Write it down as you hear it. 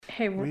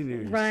Okay,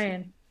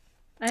 Ryan,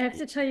 I have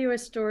to tell you a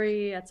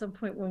story at some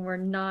point when we're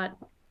not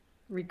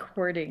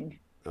recording.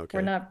 Okay.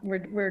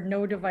 Where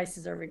no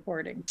devices are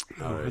recording.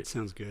 Oh, right. That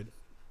sounds good.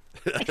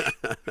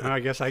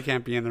 I guess I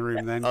can't be in the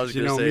room then. I was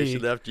going to say she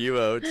left you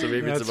out, so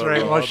maybe that's it's about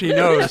right. Rob. Well, she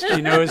knows.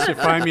 She knows if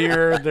I'm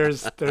here,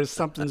 there's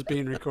something's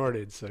being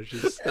recorded, so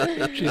she's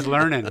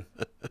learning.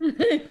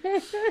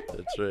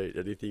 That's right.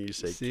 Anything you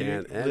say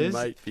can and Liz,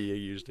 might be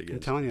used against.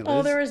 I'm telling you, Liz.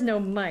 Oh, there is no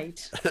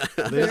might.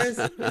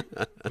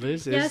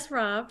 Liz yes,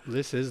 Rob.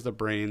 Liz is the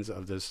brains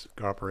of this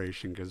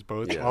operation because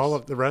all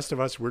of the rest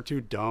of us, we're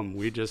too dumb.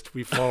 We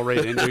fall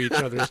right into each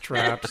other's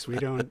traps. We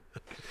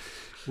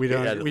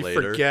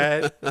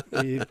forget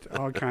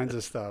all kinds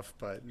of stuff.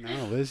 But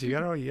no, Liz, you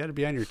gotta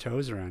be on your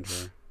toes around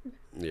here.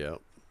 Yeah.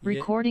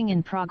 Recording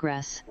in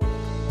progress.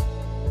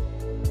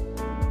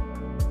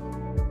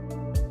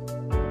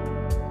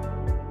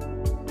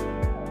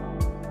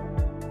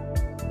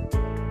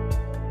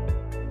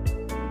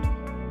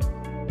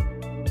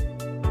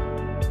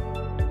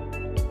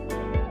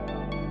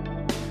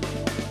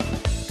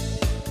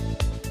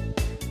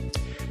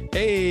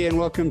 Hey, and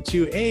welcome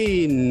to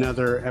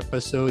another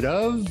episode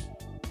of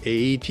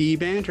AT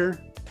Banter.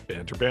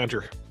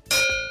 Banter.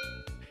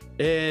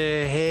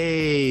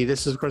 Hey,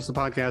 this is, of course, the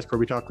podcast where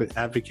we talk with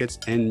advocates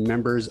and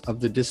members of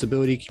the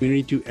disability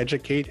community to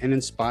educate and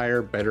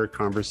inspire better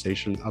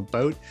conversation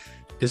about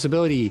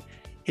disability.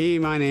 Hey,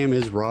 my name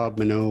is Rob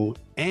Minot,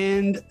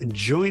 and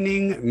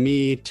joining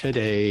me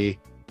today,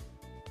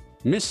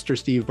 Mr.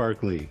 Steve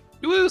Barkley.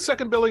 Woo,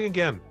 second billing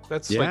again.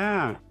 That's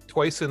like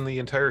twice in the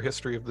entire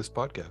history of this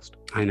podcast.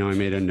 I know. I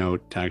made a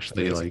note to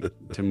actually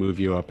to move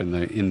you up in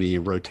the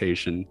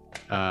rotation.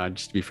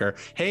 Just to be fair.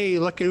 Hey,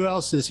 look who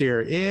else is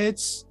here.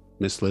 It's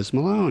Miss Liz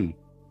Malone.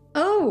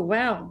 Oh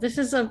wow!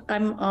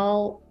 I'm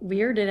all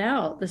weirded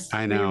out. This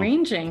I know.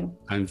 Rearranging.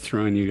 I'm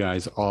throwing you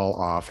guys all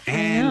off.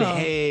 And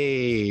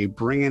hey,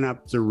 bringing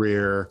up the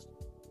rear,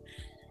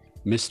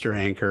 Mr.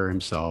 Anchor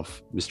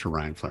himself, Mr.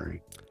 Ryan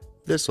Fleury.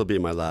 This will be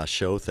my last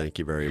show. Thank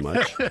you very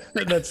much.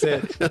 That's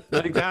it.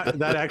 Like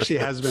that actually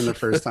has been the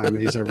first time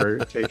he's ever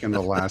taken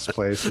the last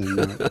place. And,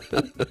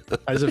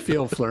 how does it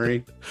feel,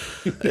 Fleury?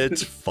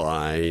 It's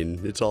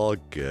fine. It's all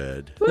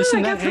good. Ooh,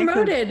 listen, I got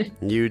promoted.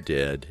 You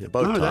did.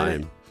 About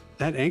time.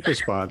 That anchor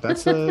spot.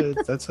 It's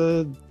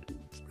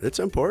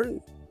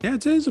important. Yeah,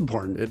 it is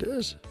important. It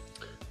is.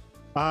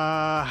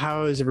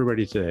 How is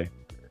everybody today?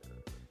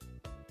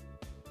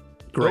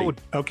 Great.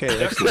 Oh, okay,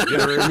 excellent.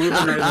 Yeah, we're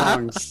moving right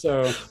along.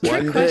 So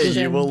one day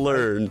you will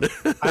learn.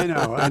 I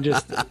know. I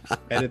just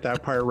edit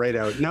that part right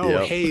out. No,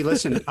 yep. Hey,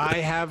 listen, I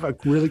have a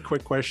really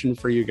quick question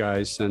for you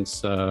guys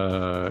since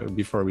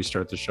before we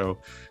start the show.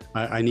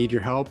 I need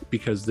your help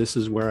because this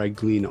is where I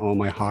glean all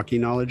my hockey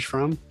knowledge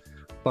from.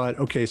 But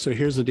okay, so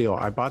here's the deal.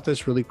 I bought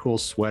this really cool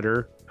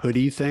sweater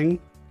hoodie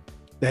thing.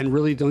 And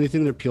really the only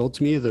thing that appealed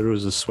to me that it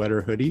was a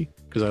sweater hoodie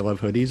because I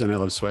love hoodies and I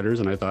love sweaters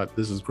and I thought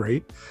this is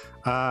great.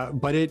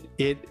 But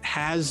it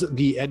has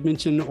the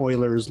Edmonton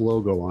Oilers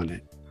logo on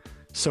it.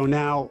 So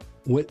now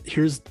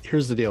here's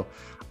the deal.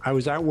 I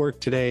was at work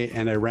today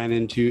and I ran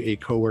into a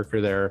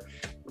coworker there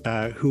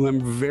who I'm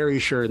very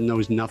sure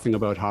knows nothing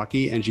about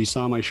hockey. And she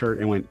saw my shirt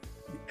and went,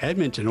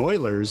 Edmonton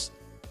Oilers,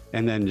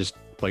 and then just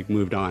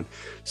moved on.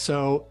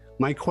 So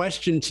my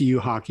question to you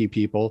hockey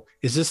people,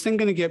 is this thing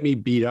going to get me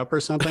beat up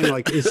or something?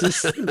 Is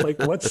this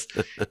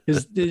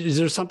is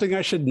there something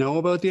I should know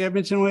about the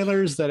Edmonton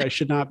Oilers that I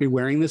should not be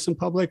wearing this in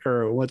public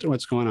or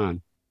what's going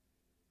on?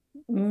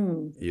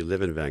 You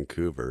live in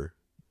Vancouver.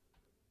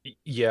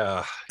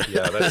 Yeah.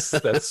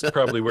 That's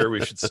probably where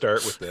we should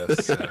start with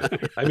this.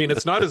 I mean,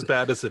 it's not as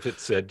bad as if it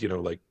said,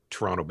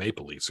 Toronto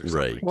Maple Leafs or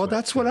something. Right. Well,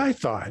 that's what I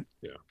thought.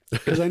 Yeah.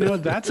 Because I know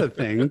that's a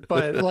thing,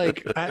 but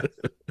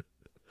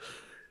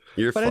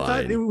You're fine. I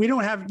thought we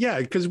don't have,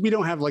 because we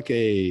don't have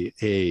a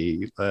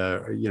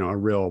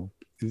real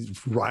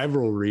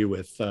rivalry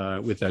with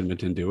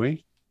Edmonton, do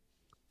we?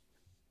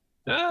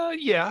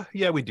 Yeah,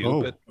 we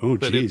do.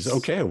 Geez.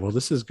 Okay. Well,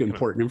 this is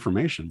important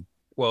information.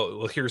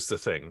 Well, here's the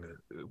thing.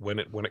 When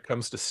it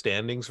comes to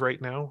standings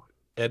right now,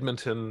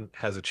 Edmonton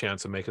has a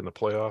chance of making the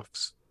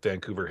playoffs.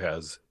 Vancouver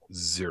has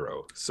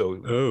 0. So,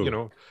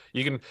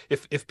 you can,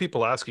 if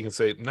people ask, you can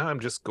say, no, I'm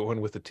just going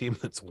with the team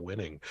that's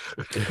winning.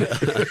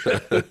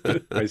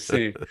 I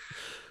see.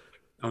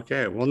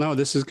 Okay. Well, no,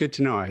 this is good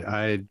to know.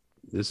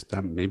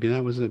 Maybe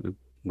that was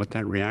what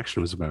that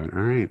reaction was about.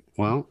 All right.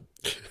 Well,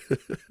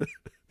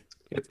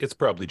 it's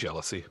probably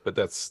jealousy, but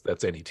that's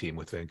any team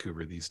with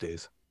Vancouver these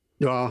days.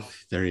 Well,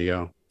 there you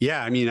go.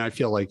 Yeah. I mean, I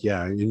feel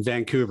in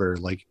Vancouver,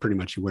 pretty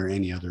much you wear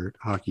any other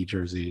hockey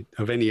jersey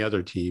of any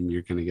other team,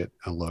 you're going to get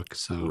a look.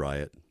 So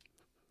Riot.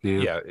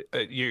 Yeah.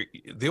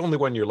 The only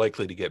one you're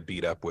likely to get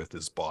beat up with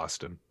is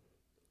Boston.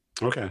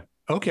 Okay.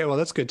 Well,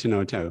 that's good to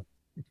know too.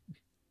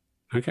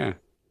 Okay.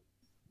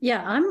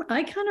 Yeah,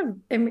 I kind of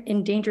am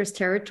in dangerous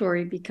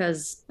territory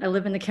because I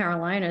live in the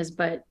Carolinas,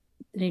 but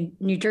the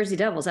New Jersey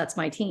Devils, that's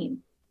my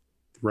team.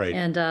 Right.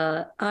 And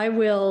I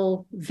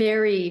will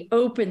very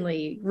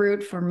openly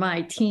root for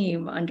my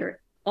team under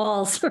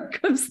all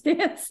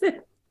circumstances.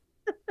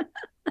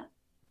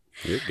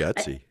 You're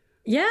gutsy.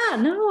 Yeah,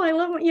 no, I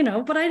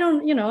love, but I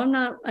don't,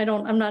 I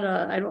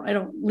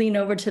don't lean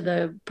over to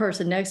the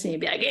person next to me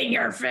and be like, in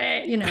your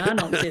face, I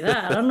don't do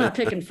that. I'm not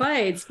picking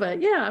fights,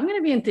 but yeah, I'm going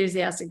to be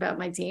enthusiastic about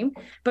my team.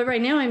 But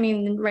right now, I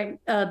mean,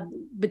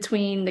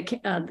 between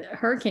the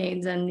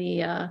Hurricanes and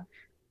the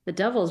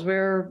Devils,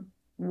 we're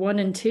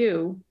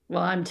 1-2.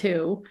 Well, I'm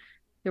 2.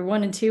 They're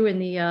 1-2 in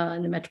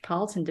the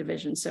Metropolitan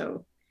Division.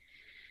 So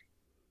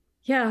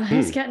yeah,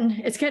 it's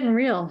getting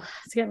real.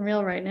 It's getting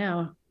real right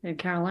now in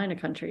Carolina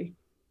country.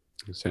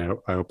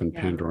 So I opened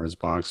Pandora's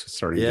box,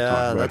 starting to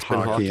talk about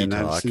hockey, and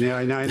that's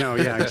I know,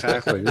 yeah,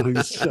 exactly. We need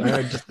to start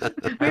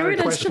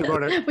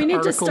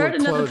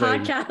another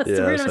podcast. Yes,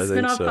 we're gonna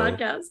spin off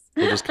podcast.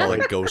 We'll just call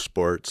it Go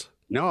Sports.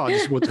 No,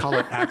 we'll call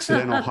it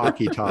accidental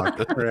hockey talk.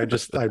 Where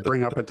I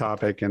bring up a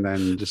topic and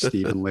then just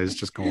Steve and Liz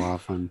just go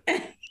off on.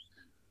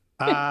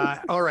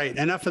 All right,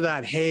 enough of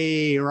that.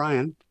 Hey,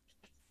 Ryan.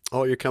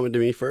 Oh, you're coming to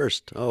me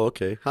first. Oh,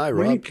 okay. Hi,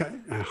 Rob.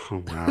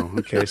 Oh, wow.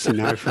 Okay, so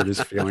now I've hurt his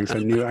feelings. I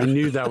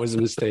knew that was a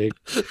mistake.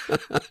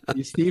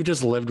 Steve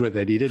just lived with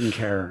it. He didn't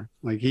care.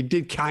 Like, he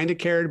did kind of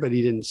care, but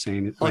he didn't say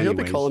anything. Oh, he'll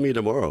be calling me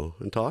tomorrow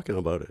and talking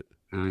about it.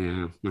 Oh,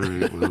 yeah. All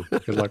right. Well,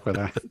 good luck with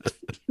that.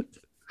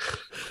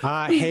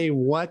 Hey,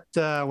 what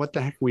the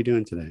heck are we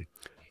doing today?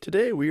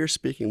 Today, we are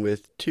speaking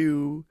with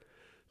 2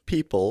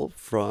 people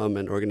from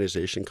an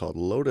organization called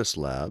Lotus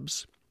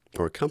Labs,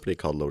 or a company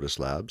called Lotus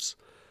Labs,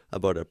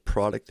 about a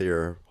product they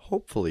are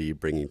hopefully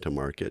bringing to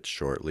market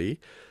shortly.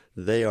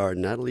 They are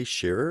Natalie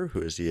Shearer,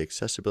 who is the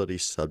accessibility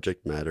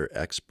subject matter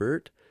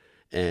expert,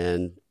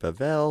 and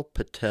Pavel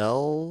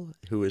Patel,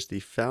 who is the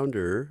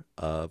founder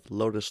of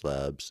Lotus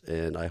Labs.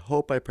 And I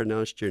hope I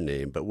pronounced your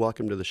name, but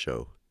welcome to the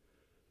show.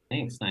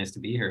 Thanks. Nice to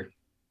be here.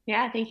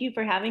 Yeah, thank you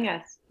for having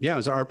us. Yeah, it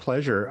was our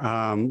pleasure.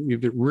 We've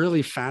been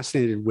really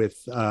fascinated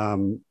with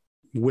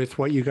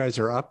what you guys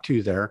are up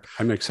to there.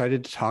 I'm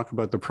excited to talk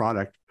about the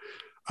product.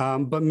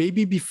 But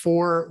maybe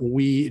before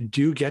we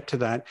do get to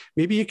that,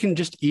 maybe you can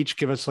just each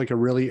give us like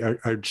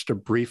just a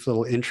brief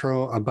little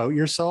intro about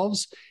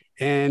yourselves,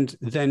 and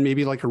then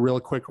maybe like a real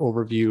quick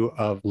overview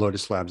of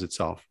Lotus Labs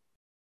itself.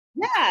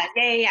 Yeah.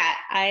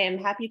 I am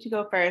happy to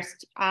go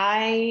first.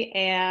 I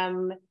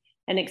am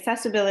an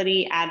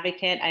accessibility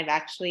advocate. I've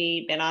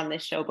actually been on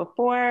this show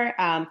before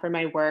for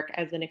my work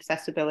as an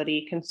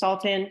accessibility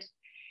consultant.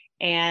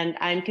 And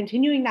I'm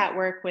continuing that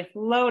work with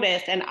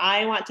Lotus. And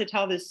I want to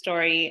tell this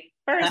story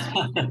first.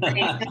 I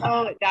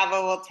know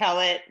Dava will tell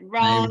it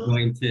wrong. I'm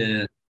going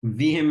to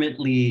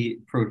vehemently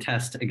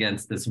protest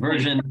against this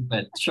version,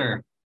 but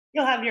sure.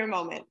 You'll have your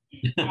moment.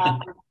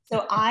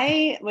 So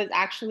I was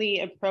actually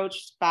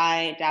approached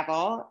by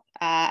Dava.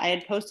 I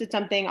had posted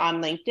something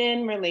on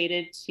LinkedIn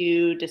related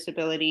to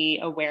disability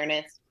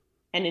awareness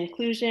and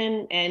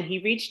inclusion, and he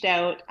reached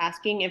out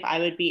asking if I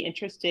would be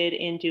interested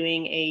in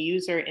doing a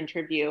user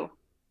interview.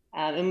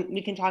 And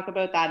we can talk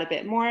about that a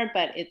bit more,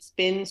 but it's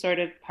been sort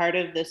of part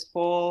of this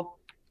whole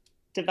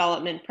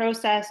development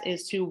process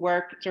is to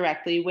work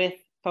directly with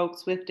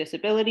folks with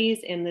disabilities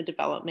in the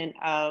development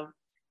of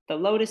the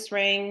Lotus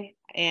Ring.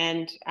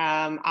 And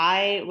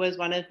I was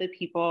one of the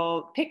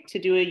people picked to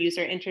do a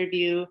user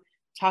interview,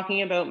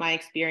 talking about my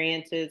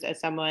experiences as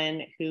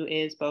someone who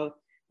is both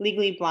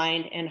legally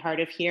blind and hard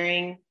of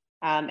hearing.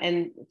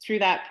 And through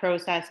that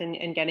process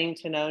and getting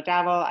to know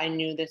Dava, I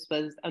knew this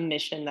was a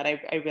mission that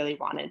I really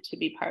wanted to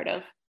be part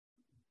of.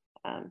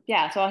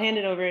 So I'll hand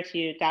it over to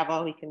you,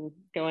 Dava. We can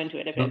go into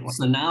it a bit more.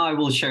 So now I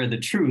will share the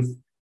truth,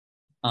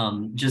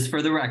 just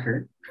for the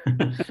record.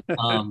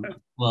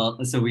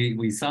 So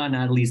we saw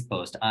Natalie's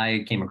post.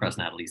 I came across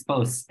Natalie's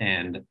posts,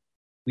 and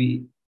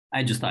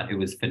I just thought it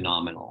was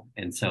phenomenal.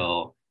 And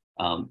so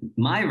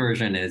my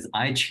version is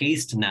I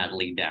chased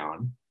Natalie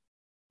down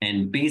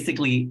and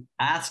basically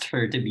asked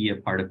her to be a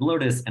part of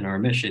Lotus and our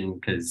mission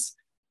because,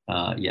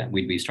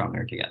 we'd be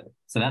stronger together.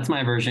 So that's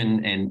my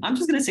version, and I'm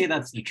just going to say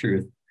that's the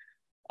truth,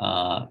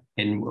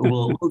 and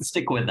we'll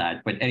stick with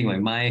that. But anyway,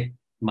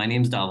 my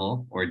name's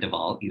Daval, or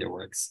Deval, either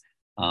works.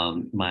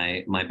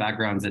 My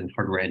background's in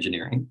hardware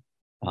engineering,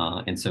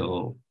 and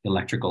so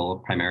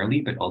electrical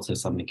primarily, but also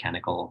some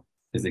mechanical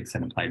physics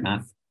and applied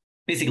math.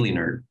 Basically,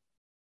 nerd.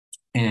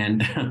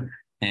 And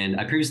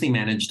I previously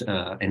managed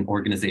an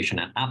organization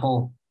at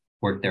Apple.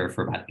 Worked there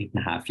for about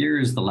 8.5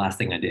 years. The last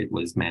thing I did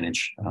was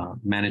manage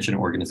an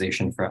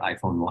organization for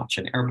iPhone, Watch,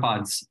 and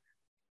AirPods,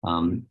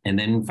 and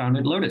then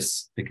founded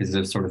Lotus because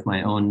of sort of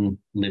my own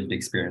lived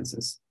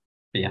experiences.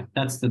 But yeah,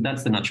 that's the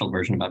nutshell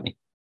version about me.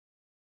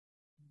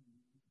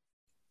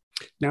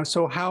 Now,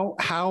 so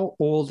how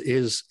old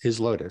is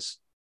Lotus?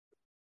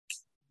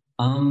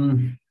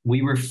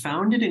 We were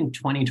founded in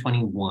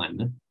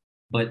 2021,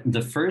 but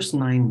the first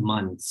 9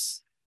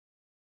 months,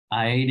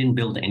 I didn't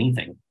build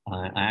anything.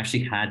 I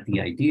actually had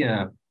the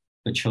idea,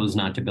 but chose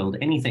not to build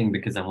anything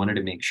because I wanted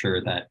to make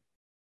sure that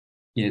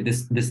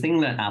this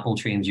thing that Apple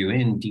trains you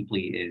in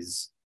deeply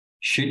is,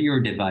 should your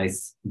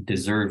device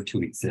deserve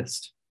to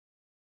exist?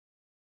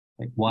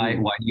 Like, why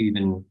do you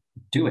even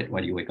do it?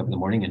 Why do you wake up in the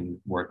morning and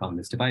work on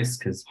this device?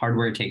 Because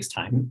hardware takes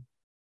time.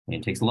 And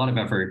it takes a lot of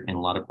effort and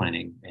a lot of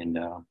planning. And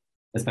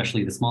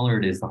especially the smaller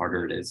it is, the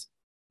harder it is.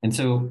 And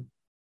so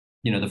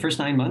the first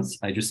 9 months,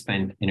 I just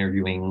spent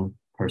interviewing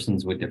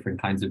persons with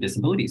different kinds of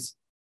disabilities.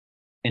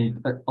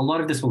 And a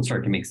lot of this will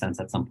start to make sense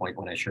at some point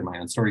when I share my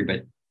own story,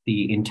 but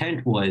the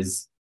intent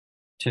was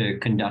to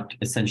conduct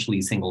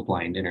essentially single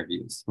blind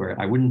interviews where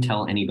I wouldn't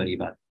tell anybody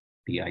about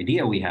the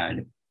idea we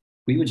had.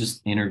 We would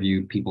just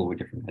interview people with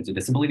different kinds of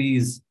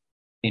disabilities,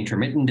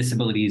 intermittent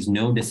disabilities,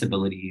 no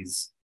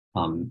disabilities,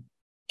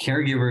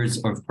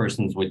 caregivers of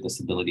persons with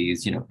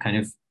disabilities, kind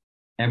of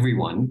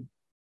everyone,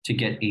 to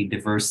get a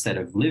diverse set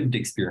of lived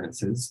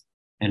experiences.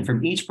 And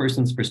from each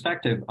person's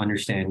perspective,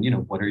 understand,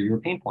 what are your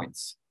pain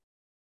points?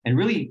 And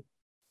really,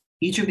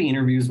 each of the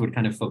interviews would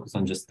kind of focus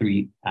on just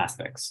three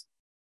aspects.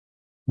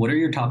 What are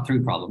your top three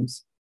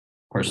problems,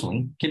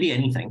 personally? Could be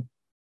anything.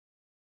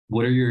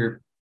 What are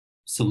your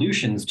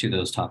solutions to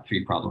those top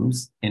three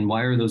problems? And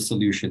why are those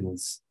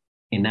solutions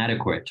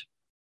inadequate?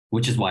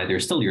 Which is why they're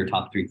still your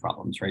top three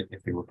problems, right?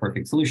 If they were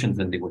perfect solutions,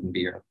 then they wouldn't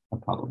be a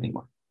problem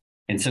anymore.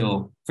 And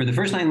so for the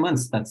first 9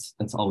 months, that's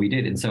all we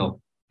did. And so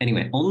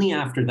anyway, only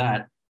after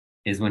that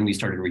is when we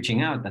started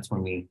reaching out. That's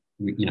when we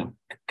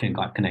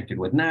got connected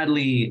with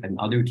Natalie and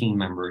other team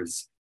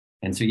members.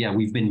 And so, yeah,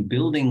 we've been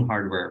building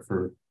hardware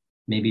for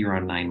maybe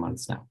around 9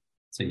 months now.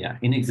 So yeah,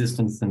 in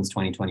existence since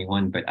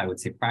 2021, but I would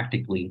say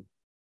practically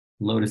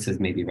Lotus is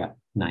maybe about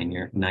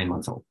 9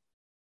 months old.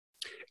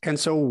 And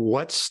so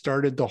what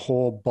started the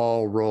whole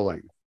ball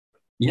rolling?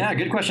 Yeah,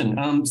 good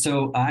question.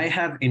 So I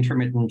have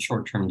intermittent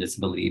short-term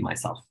disability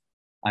myself.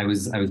 I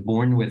was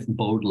born with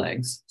bowed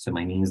legs, so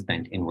my knees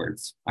bent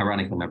inwards.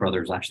 Ironically, my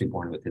brother was actually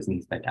born with his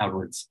knees bent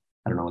outwards.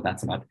 I don't know what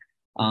that's about.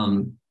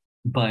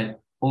 But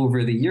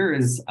over the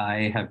years,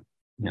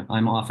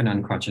 I'm often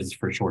on crutches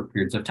for short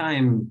periods of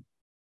time,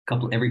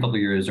 every couple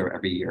of years or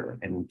every year.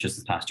 And just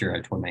this past year,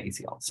 I tore my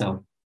ACL.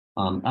 So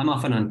I'm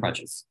often on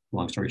crutches,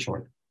 long story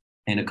short.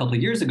 And a couple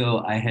of years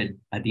ago,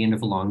 at the end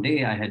of a long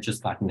day, I had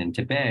just gotten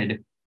into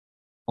bed,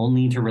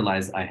 only to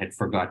realize I had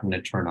forgotten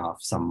to turn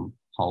off some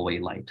hallway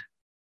light.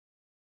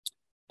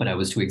 But I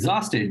was too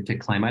exhausted to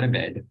climb out of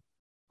bed,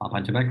 hop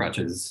onto my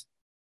crutches,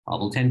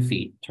 hobble 10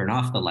 feet, turn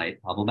off the light,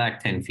 hobble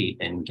back 10 feet,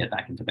 and get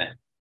back into bed.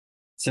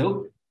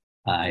 So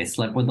I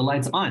slept with the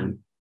lights on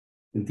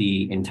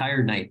the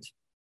entire night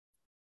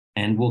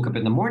and woke up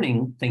in the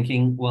morning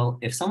thinking, well,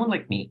 if someone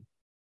like me,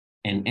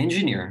 an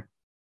engineer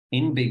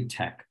in big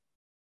tech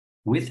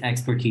with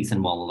expertise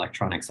in wall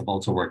electronics, I've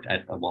also worked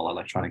at a wall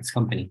electronics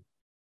company,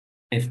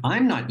 if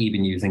I'm not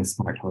even using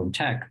smart home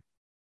tech,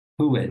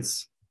 who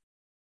is?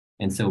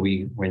 And so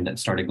we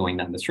started going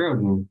down this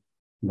road, and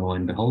lo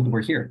and behold,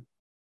 we're here.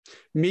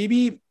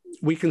 Maybe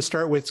we can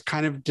start with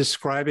kind of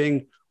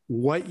describing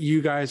what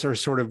you guys are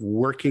sort of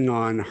working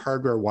on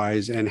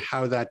hardware-wise and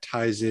how that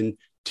ties in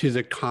to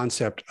the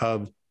concept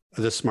of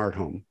the smart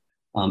home.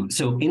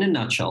 So in a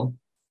nutshell,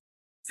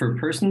 for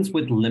persons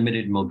with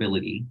limited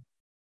mobility,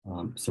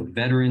 so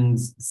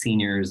veterans,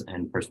 seniors,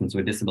 and persons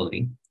with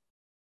disability,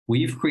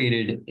 we've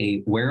created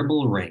a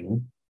wearable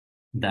ring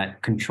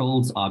that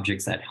controls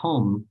objects at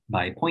home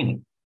by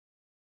pointing.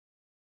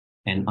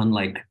 And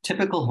unlike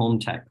typical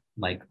home tech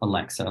like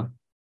Alexa,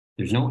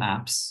 there's no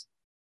apps,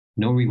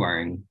 no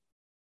rewiring,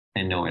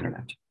 and no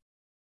internet.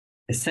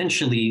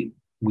 Essentially,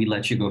 we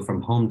let you go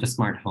from home to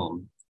smart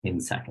home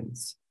in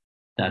seconds.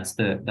 That's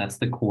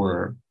the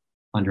core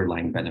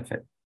underlying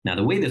benefit. Now,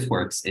 the way this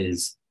works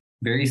is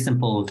very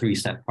simple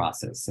 3-step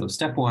process. So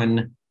step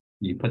one,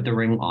 you put the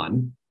ring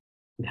on.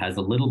 It has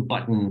a little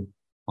button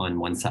on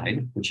one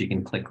side, which you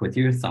can click with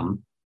your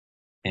thumb.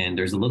 And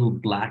there's a little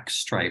black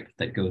stripe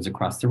that goes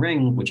across the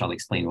ring, which I'll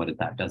explain what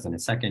that does in a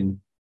second.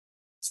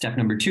 Step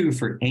number 2,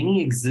 for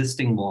any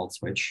existing wall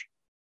switch,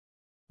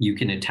 you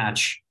can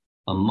attach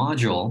a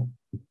module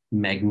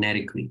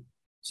magnetically.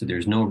 So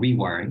there's no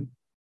rewiring.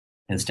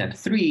 And step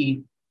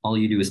 3, all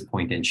you do is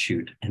point and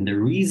shoot. And the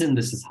reason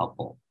this is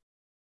helpful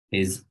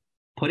is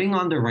putting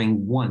on the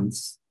ring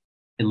once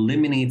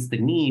eliminates the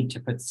need to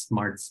put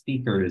smart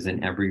speakers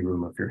in every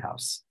room of your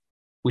house,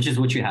 which is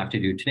what you have to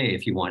do today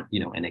if you want,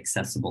 an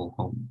accessible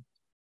home.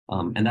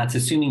 And that's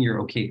assuming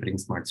you're okay putting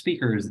smart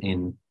speakers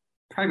in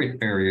private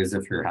areas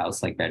of your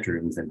house, like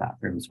bedrooms and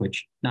bathrooms,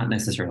 which not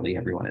necessarily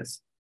everyone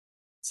is.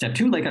 Step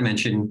 2, like I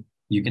mentioned,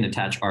 you can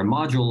attach our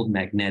module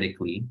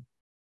magnetically,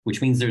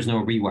 which means there's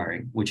no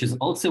rewiring, which is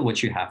also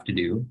what you have to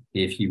do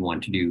if you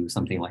want to do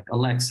something like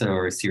Alexa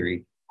or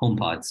Siri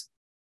HomePods.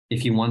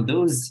 If you want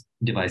those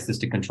devices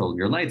to control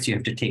your lights, you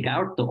have to take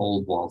out the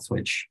old wall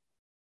switch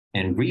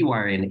and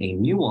rewire in a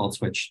new wall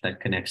switch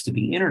that connects to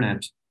the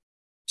internet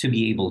to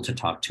be able to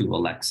talk to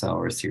Alexa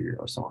or Siri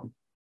or so on.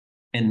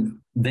 And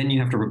then you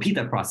have to repeat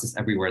that process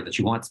everywhere that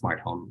you want smart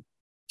home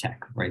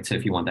tech, right? So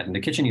if you want that in the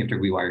kitchen, you have to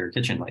rewire your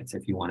kitchen lights.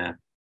 If you want to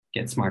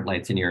get smart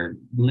lights in your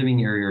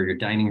living area or your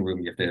dining room,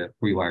 you have to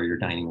rewire your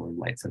dining room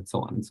lights and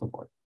so on and so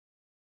forth,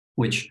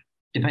 which,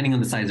 depending on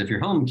the size of your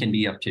home, can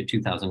be up to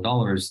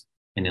 $2,000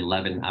 and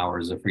 11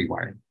 hours of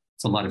rewiring.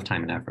 It's a lot of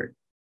time and effort.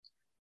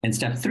 And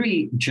step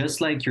 3,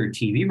 just like your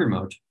TV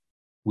remote,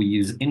 we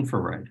use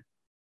infrared.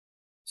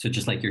 So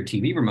just like your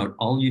TV remote,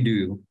 all you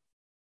do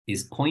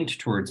is point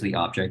towards the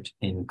object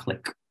and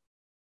click.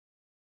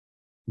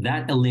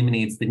 that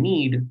eliminates the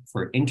need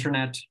for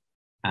internet,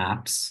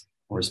 apps,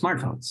 or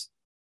smartphones.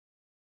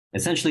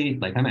 Essentially,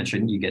 like I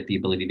mentioned, you get the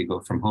ability to go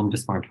from home to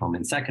smart home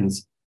in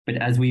seconds. But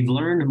as we've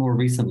learned more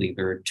recently,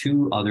 there are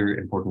two other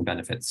important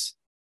benefits.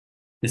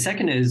 The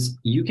second is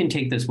you can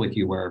take this with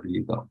you wherever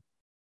you go,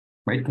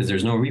 right? Because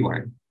there's no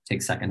rewiring, it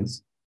takes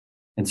seconds.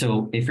 And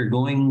so if you're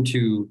going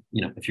to,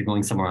 if you're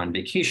going somewhere on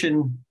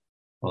vacation,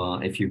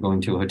 if you're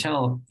going to a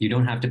hotel, you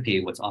don't have to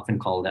pay what's often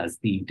called as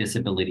the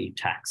disability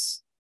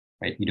tax,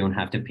 right? You don't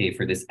have to pay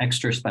for this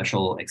extra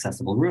special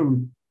accessible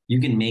room.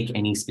 You can make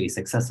any space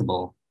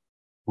accessible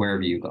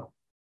wherever you go.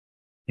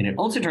 And it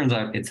also turns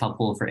out it's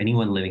helpful for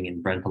anyone living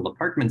in rental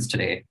apartments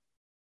today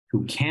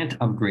who can't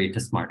upgrade to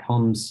smart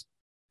homes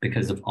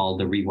because of all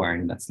the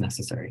rewiring that's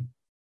necessary.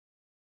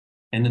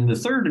 And then the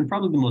third, and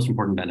probably the most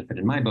important benefit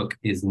in my book,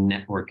 is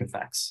network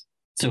effects.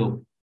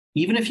 So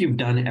even if you've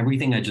done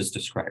everything I just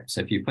described,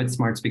 so if you put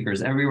smart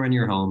speakers everywhere in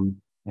your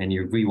home and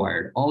you've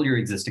rewired all your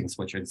existing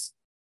switches,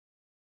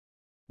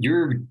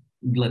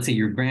 let's say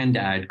your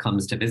granddad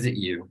comes to visit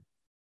you,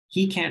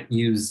 he can't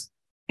use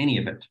any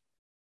of it,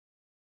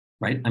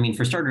 right? I mean,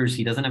 for starters,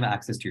 he doesn't have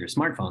access to your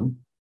smartphone.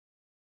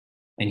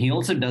 And he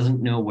also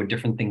doesn't know what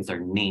different things are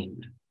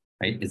named,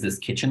 right? Is this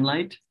kitchen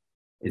light?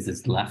 Is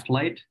this left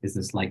light? Is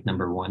this light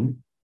number 1?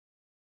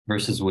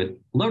 Versus with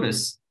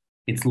Lotus,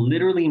 it's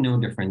literally no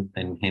different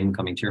than him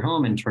coming to your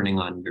home and turning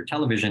on your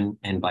television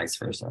and vice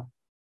versa.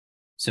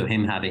 So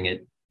him having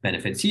it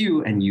benefits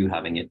you and you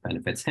having it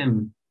benefits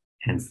him,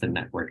 hence the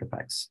network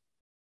effects.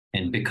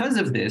 And because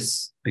of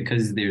this,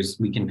 because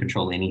we can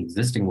control any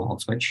existing wall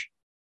switch,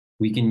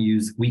 we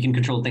can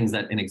control things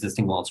that an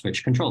existing wall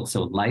switch controls.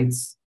 So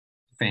lights,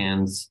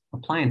 fans,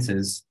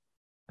 appliances.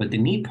 But the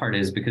neat part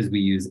is because we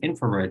use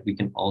infrared, we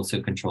can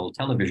also control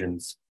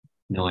televisions,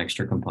 no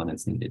extra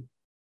components needed.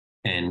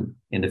 And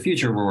in the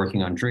future, we're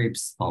working on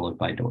drapes followed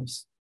by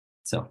doors.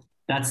 So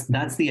that's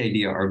the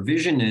idea. Our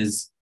vision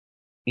is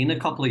in a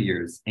couple of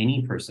years,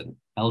 any person,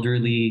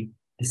 elderly,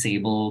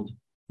 disabled,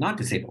 not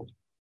disabled,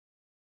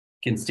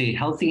 can stay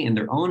healthy in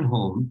their own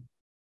home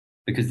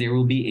because there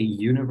will be a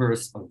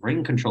universe of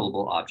ring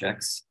controllable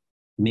objects,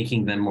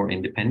 making them more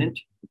independent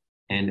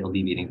and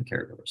alleviating the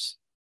caregivers.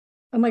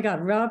 Oh my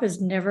God, Rob is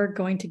never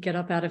going to get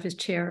up out of his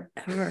chair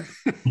ever.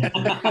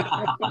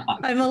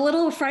 I'm a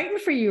little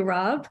frightened for you,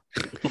 Rob.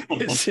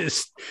 This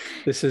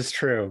is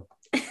true.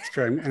 It's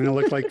true. I'm going to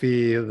look like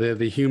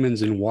the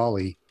humans in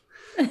WALL-E.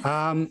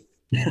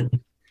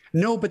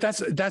 No, but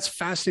that's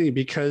fascinating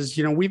because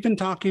we've been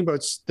talking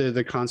about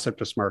the concept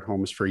of smart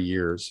homes for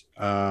years,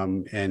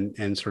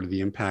 and sort of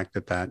the impact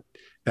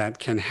that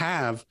can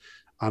have,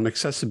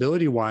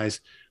 accessibility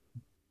wise,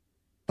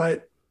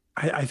 but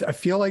I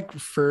feel like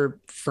for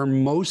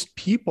most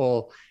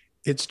people,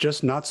 it's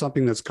just not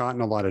something that's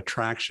gotten a lot of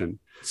traction.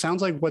 It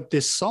sounds like what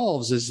this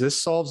solves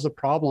the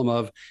problem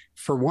of,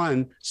 for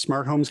one,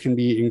 smart homes can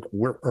be,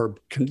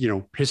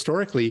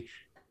 historically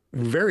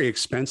very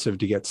expensive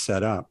to get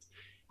set up.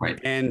 Right.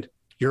 And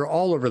you're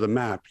all over the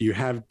map. You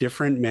have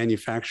different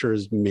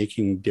manufacturers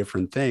making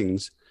different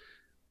things.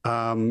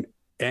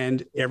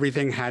 And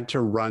everything had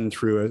to run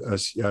through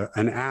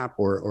an app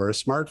or a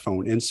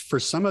smartphone. And for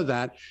some of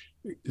that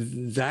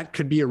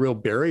could be a real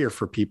barrier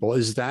for people.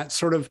 Is that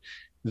sort of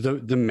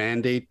the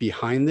mandate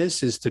behind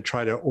this, is to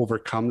try to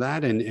overcome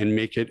that and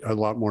make it a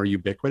lot more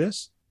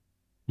ubiquitous?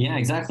 Yeah,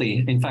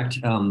 exactly. In fact,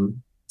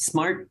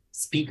 smart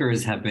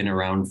speakers have been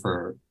around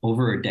for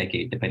over a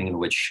decade, depending on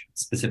which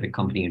specific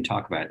company you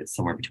talk about. It's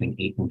somewhere between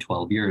 8 and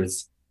 12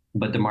 years,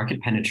 but the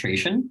market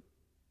penetration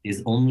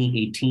is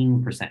only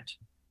 18%.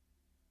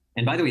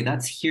 And by the way,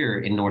 that's here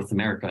in North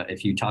America.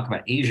 If you talk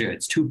about Asia,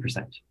 it's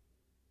 2%.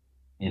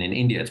 And in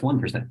India, it's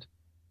 1%.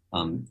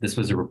 This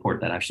was a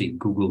report that actually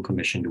Google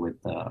commissioned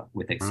with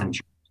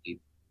Accenture.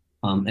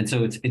 Wow. And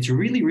so it's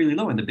really, really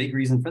low. And the big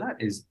reason for that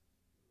is,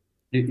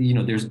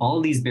 there's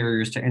all these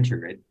barriers to entry,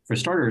 right? For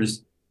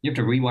starters, you have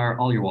to rewire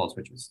all your wall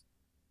switches.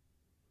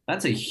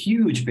 That's a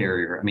huge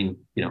barrier. I mean,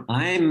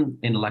 I'm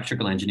an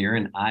electrical engineer,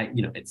 and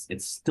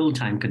it's still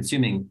time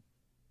consuming.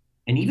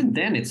 And even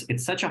then,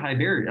 it's such a high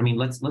barrier. I mean,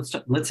 let's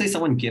say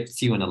someone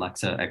gifts you an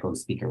Alexa Echo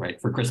speaker, right,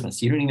 for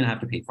Christmas. You don't even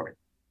have to pay for it.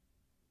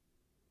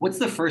 What's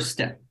the first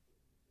step?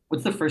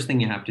 What's the first thing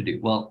you have to do?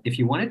 Well, if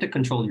you wanted to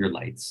control your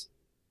lights,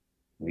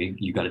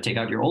 you got to take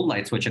out your old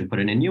light switch and put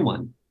in a new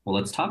one. Well,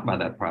 let's talk about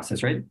that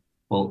process, right?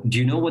 Well, do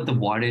you know what the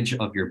wattage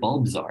of your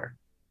bulbs are?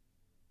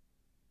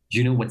 Do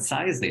you know what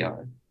size they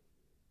are?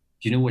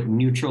 Do you know what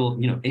neutral,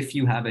 if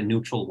you have a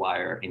neutral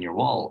wire in your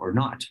wall or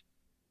not?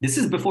 This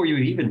is before you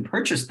even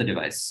purchase the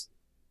device,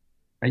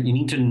 right? You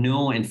need to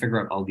know and figure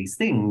out all these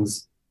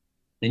things.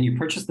 Then you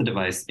purchase the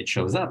device, it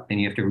shows up, and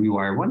you have to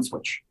rewire one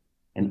switch.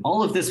 And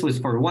all of this was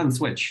for one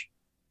switch.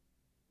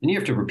 And you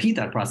have to repeat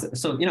that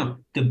process. So,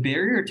 the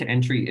barrier to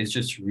entry is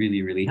just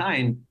really, really high.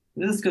 And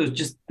this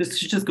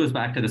just goes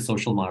back to the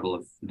social model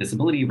of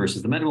disability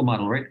versus the medical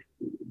model, right?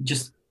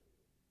 Just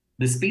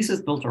the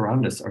spaces built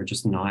around us are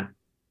just not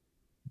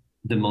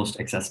the most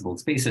accessible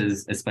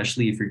spaces,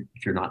 especially if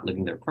you're not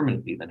living there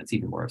permanently, then it's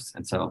even worse.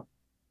 And so,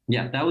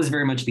 yeah, that was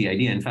very much the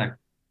idea. In fact,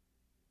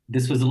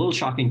 this was a little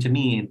shocking to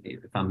me,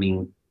 if I'm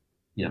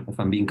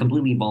being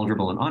completely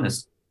vulnerable and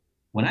honest.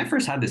 When I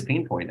first had this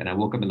pain point and I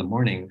woke up in the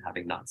morning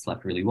having not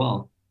slept really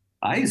well,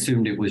 I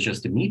assumed it was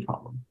just a me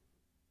problem.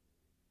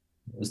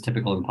 It was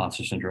typical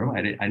imposter syndrome.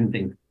 I didn't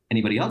think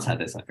anybody else had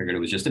this. I figured it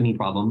was just a me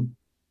problem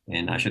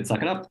and I should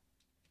suck it up.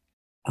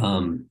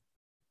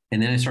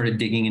 And then I started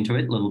digging into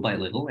it little by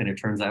little, and it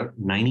turns out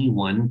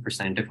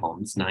 91% of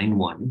homes,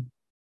 91%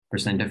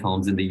 of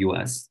homes in the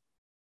US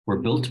were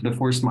built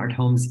before smart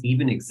homes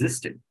even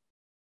existed.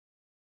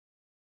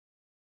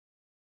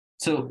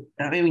 So,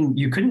 I mean,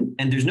 you couldn't,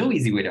 and there's no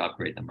easy way to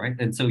upgrade them, right?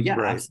 And so, yeah,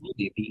 right.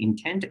 Absolutely. The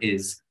intent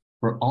is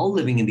we're all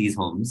living in these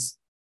homes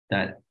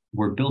that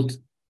were built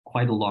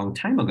quite a long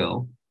time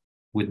ago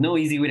with no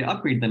easy way to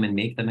upgrade them and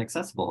make them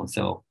accessible. And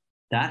so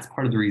that's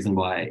part of the reason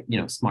why,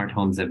 smart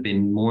homes have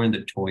been more in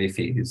the toy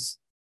phase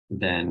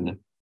than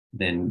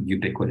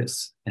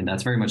ubiquitous. And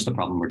that's very much the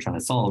problem we're trying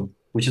to solve,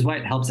 which is why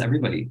it helps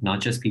everybody,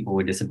 not just people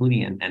with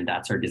disability. And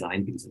that's our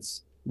design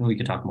thesis. We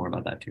could talk more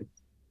about that too.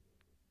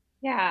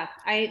 Yeah,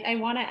 I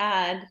want to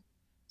add,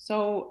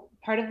 so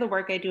part of the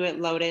work I do at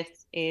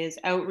Lotus is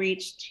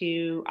outreach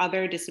to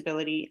other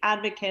disability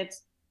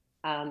advocates,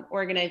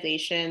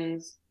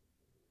 organizations,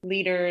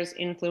 leaders,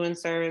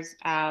 influencers,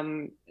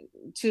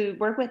 to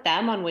work with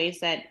them on ways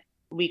that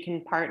we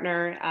can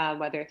partner,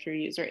 whether through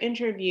user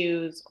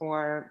interviews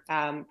or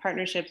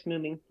partnerships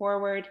moving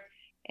forward.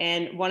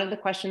 And one of the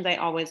questions I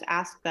always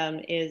ask them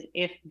is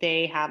if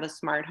they have a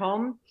smart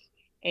home.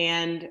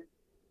 And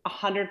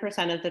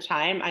 100% of the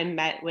time I'm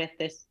met with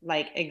this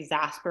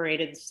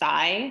exasperated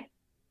sigh,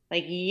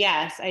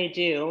 yes, I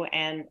do.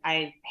 And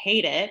I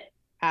hate it.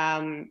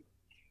 And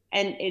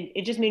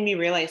it just made me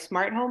realize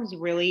smart homes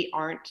really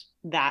aren't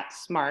that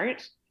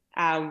smart.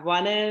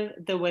 One of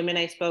the women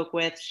I spoke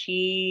with,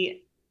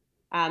 she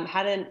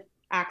had an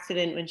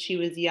accident when she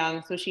was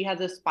young. So she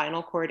has a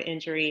spinal cord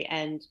injury,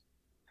 and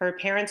her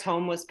parents'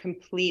 home was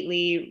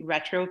completely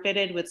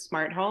retrofitted with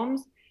smart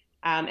homes.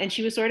 And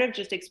she was sort of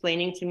just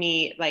explaining to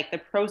me the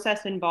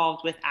process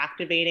involved with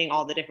activating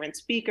all the different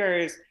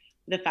speakers,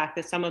 the fact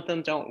that some of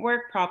them don't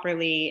work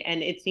properly.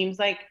 And it seems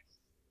like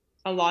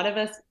a lot of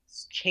us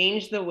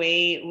change the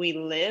way we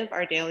live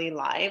our daily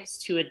lives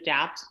to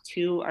adapt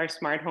to our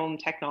smart home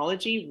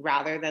technology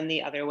rather than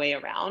the other way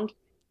around.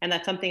 And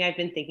that's something I've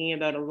been thinking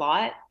about a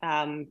lot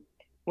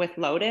with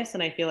Lotus.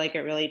 And I feel like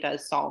it really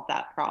does solve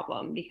that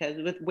problem, because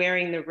with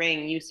wearing the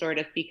ring, you sort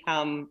of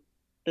become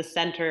the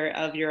center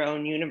of your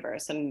own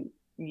universe, and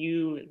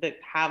you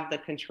have the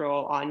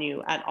control on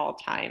you at all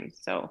times.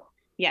 So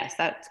yes,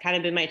 that's kind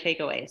of been my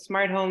takeaway.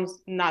 Smart homes,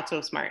 not so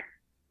smart.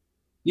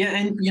 Yeah,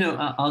 and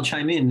I'll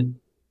chime in.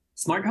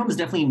 Smart homes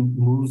definitely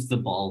moves the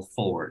ball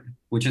forward,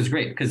 which is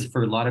great, because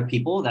for a lot of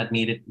people that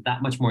made it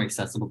that much more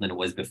accessible than it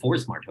was before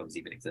smart homes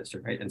even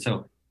existed, right? And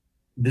so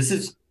this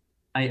is,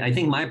 I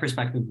think my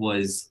perspective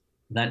was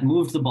that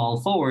moved the ball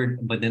forward,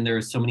 but then there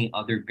are so many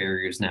other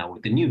barriers now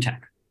with the new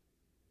tech.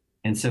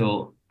 And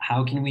so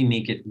how can we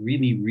make it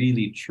really,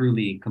 really,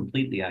 truly,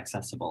 completely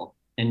accessible?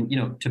 And,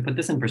 to put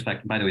this in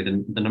perspective, by the way,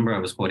 the number I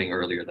was quoting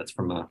earlier, that's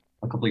from a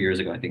couple of years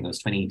ago, I think it was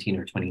 2018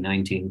 or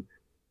 2019,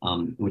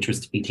 which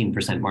was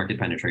 18% market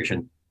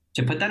penetration.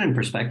 To put that in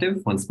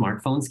perspective, when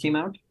smartphones came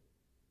out,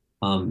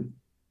 in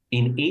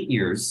 8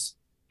 years,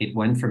 it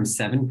went from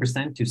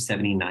 7% to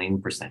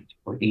 79%,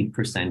 or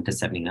 8% to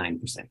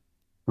 79%,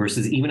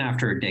 versus even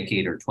after a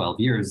decade or 12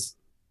 years,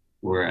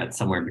 we're at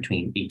somewhere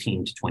between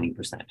 18 to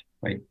 20%,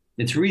 right?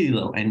 It's really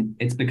low, and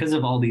it's because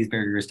of all these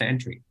barriers to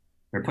entry.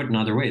 They're put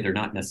another way, they're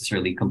not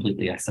necessarily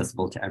completely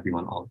accessible to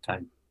everyone all the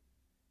time.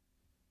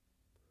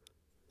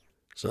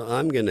 So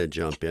I'm going to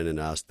jump in and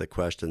ask the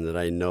question that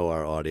I know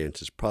our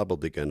audience is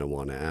probably going to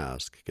want to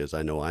ask, because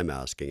I know I'm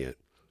asking it.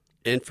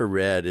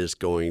 Infrared is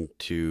going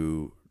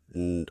to,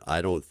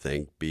 I don't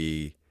think,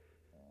 be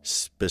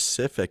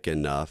specific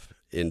enough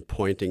in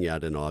pointing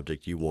at an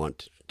object you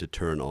want to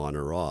turn on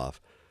or off.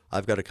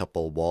 I've got a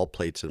couple of wall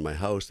plates in my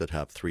house that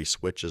have 3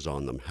 switches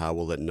on them. How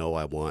will it know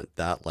I want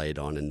that light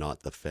on and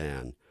not the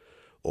fan,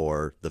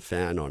 or the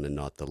fan on and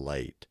not the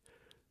light?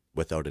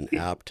 Without an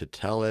app to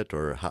tell it,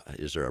 or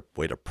is there a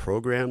way to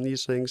program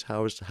these things?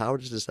 How is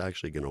this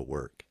actually going to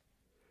work?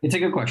 It's a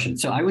good question.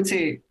 So I would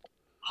say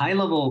high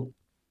level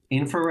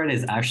infrared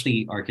is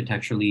actually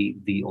architecturally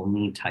the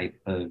only type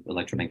of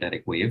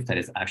electromagnetic wave that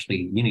is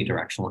actually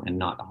unidirectional and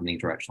not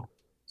omnidirectional.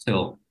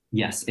 So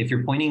yes, if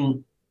you're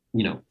pointing,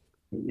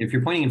 if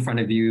you're pointing in front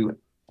of you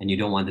and you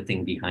don't want the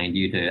thing behind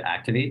you to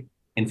activate,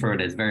 infrared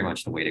is very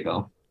much the way to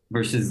go.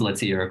 Versus, let's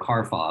say you're a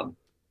car fob,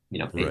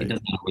 right. It doesn't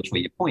matter which way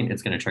you point,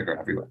 it's going to trigger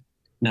everywhere.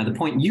 Now, the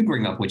point you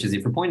bring up, which is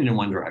if you're pointing in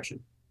one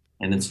direction,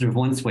 and instead of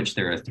one switch,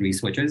 there are 3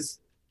 switches.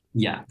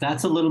 Yeah,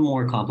 that's a little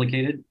more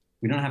complicated.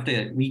 We don't have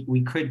to,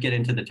 we could get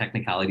into the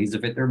technicalities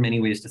of it. There are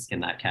many ways to skin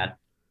that cat.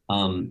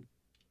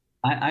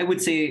 I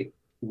would say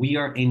we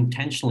are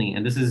intentionally,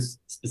 and this is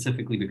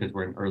specifically because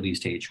we're an early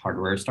stage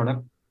hardware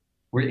startup,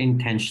 we're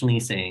intentionally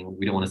saying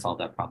we don't want to solve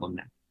that problem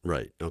now.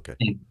 Right, okay.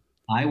 And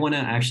I want to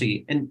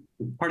actually, and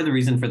part of the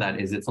reason for that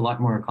is it's a lot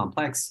more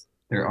complex.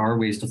 There are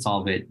ways to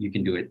solve it. You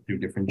can do it through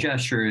different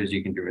gestures.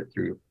 You can do it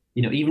through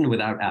even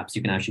without apps,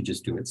 you can actually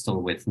just do it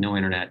still with no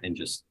internet and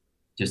just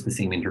the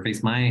same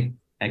interface. My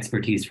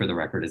expertise, for the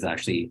record, is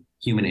actually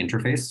human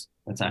interface.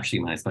 That's actually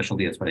my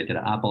specialty. That's what I did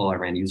at Apple. I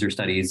ran user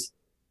studies.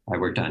 I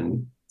worked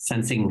on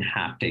sensing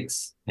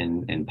haptics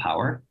and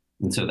power.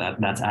 And so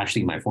that's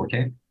actually my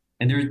forte.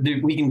 And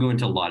we can go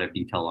into a lot of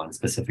detail on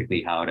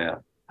specifically how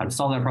to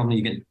solve that problem.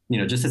 You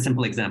can, just a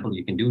simple example,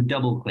 you can do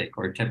double click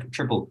or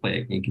triple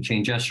click. You can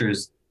change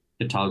gestures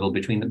to toggle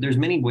between them. There's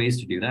many ways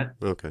to do that.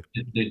 Okay.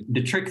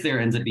 The trick there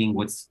ends up being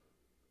what's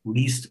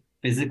least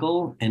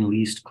physical and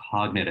least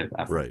cognitive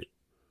effort. Right.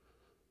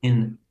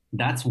 And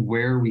that's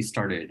where we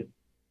started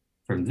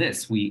from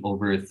this.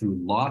 Through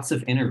lots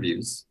of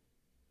interviews,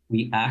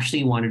 we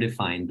actually wanted to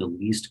find the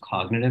least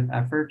cognitive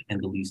effort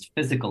and the least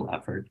physical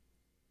effort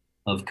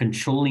of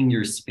controlling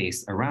your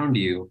space around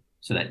you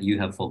so that you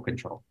have full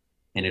control.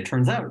 And it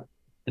turns out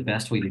the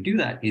best way to do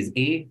that is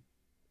A,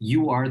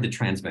 you are the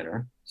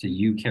transmitter, so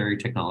you carry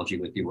technology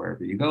with you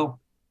wherever you go,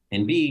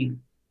 and B,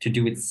 to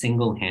do it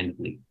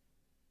single-handedly.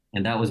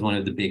 And that was one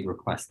of the big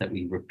requests that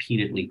we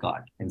repeatedly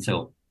got. And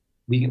so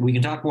we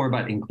can talk more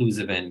about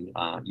inclusive and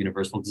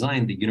universal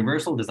design. The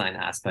universal design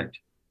aspect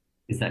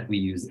is that we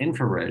use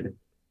infrared.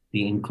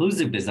 The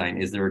inclusive design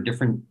is there are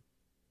different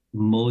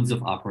modes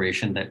of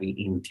operation that we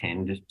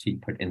intend to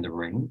put in the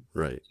ring.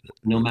 Right.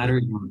 No matter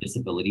your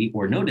disability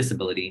or no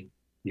disability,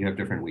 you have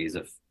different ways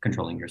of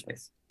controlling your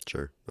space.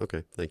 Sure.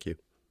 Okay. Thank you.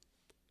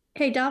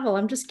 Hey, Dhaval,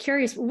 I'm just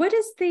curious, what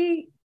is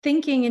the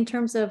thinking in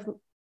terms of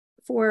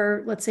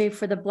let's say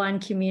for the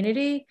blind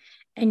community,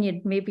 and you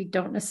maybe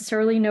don't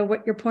necessarily know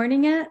what you're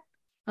pointing at?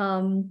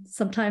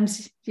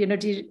 Sometimes,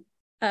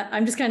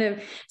 I'm just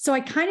so I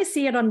kind of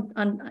see it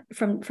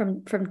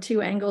from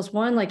two angles.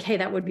 One, like, hey,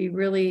 that would be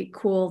really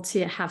cool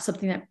to have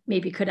something that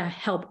maybe could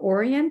help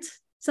orient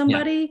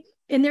somebody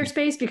in their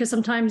space, because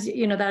sometimes,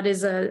 that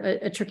is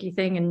a tricky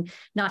thing, and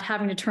not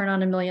having to turn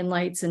on a million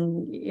lights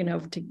and,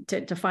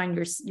 to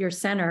find your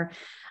center.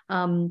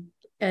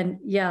 And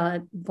yeah,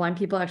 blind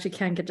people actually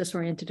can get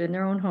disoriented in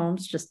their own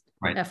homes, just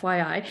right.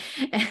 FYI.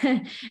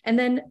 And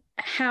then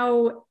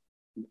how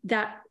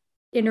that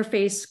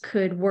interface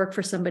could work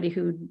for somebody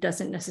who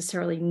doesn't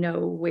necessarily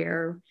know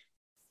where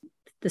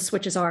the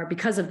switches are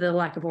because of the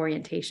lack of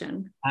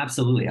orientation.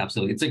 Absolutely.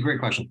 It's a great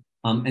question.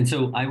 And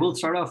so I will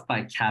start off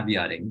by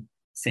caveating,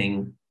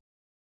 saying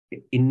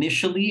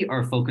initially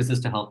our focus is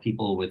to help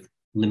people with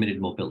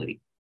limited mobility.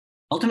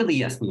 Ultimately,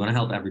 yes, we want to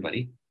help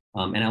everybody.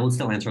 And I will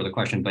still answer the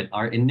question, but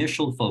our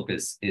initial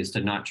focus is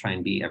to not try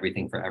and be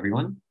everything for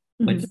everyone,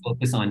 but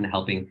focus on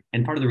helping.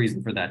 And part of the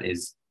reason for that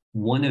is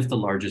one of the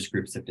largest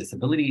groups of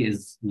disability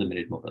is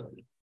limited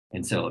mobility.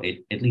 And so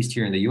at least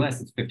here in the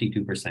US, it's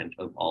 52%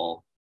 of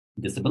all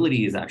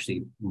disability is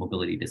actually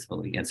mobility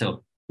disability. And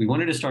so we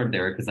wanted to start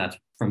there because that's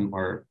from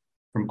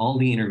all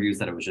the interviews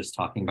that I was just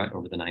talking about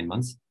over the 9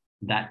 months,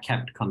 that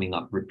kept coming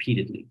up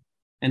repeatedly.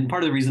 And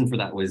part of the reason for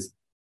that was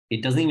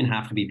it doesn't even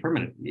have to be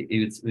permanent.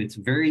 It's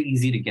very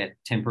easy to get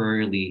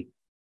temporarily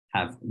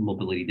have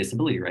mobility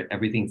disability, right?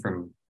 Everything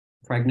from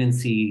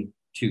pregnancy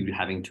to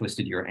having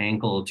twisted your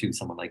ankle to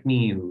someone like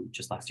me who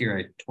just last year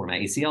I tore my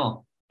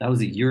ACL. That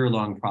was a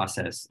year-long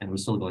process and we're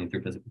still going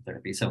through physical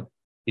therapy. So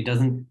it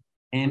doesn't,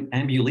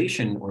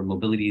 ambulation or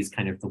mobility is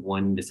kind of the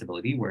one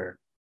disability where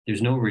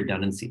there's no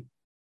redundancy,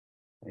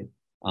 right?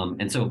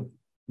 And so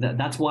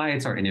that's why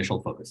it's our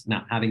initial focus.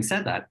 Now, having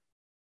said that,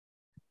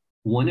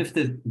 one of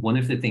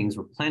the things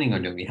we're planning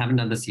on doing, we haven't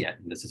done this yet,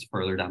 and this is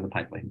further down the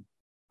pipeline,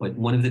 but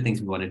one of the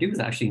things we want to do is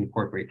actually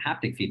incorporate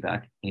haptic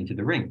feedback into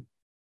the ring.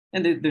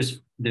 And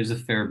there's a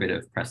fair bit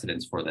of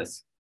precedence for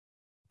this.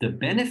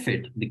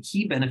 The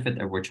key benefit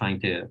that we're trying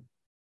to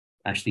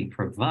actually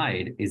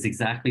provide is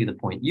exactly the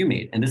point you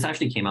made. And this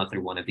actually came out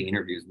through one of the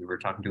interviews. We were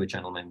talking to a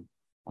gentleman,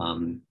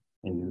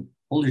 an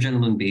older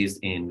gentleman based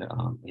in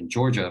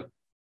Georgia,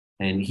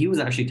 and he was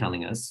actually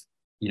telling us,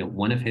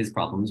 one of his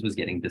problems was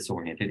getting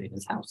disoriented in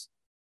his house.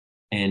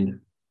 And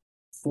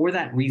for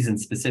that reason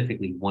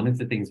specifically, one of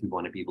the things we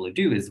want to be able to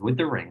do is with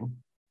the ring,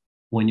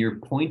 when you're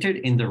pointed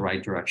in the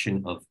right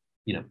direction of,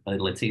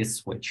 let's say a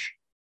switch,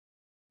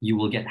 you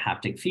will get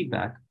haptic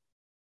feedback.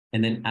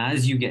 And then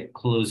as you get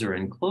closer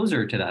and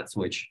closer to that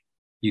switch,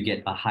 you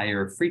get a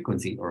higher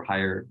frequency or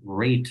higher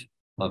rate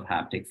of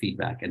haptic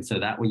feedback. And so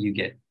that way you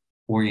get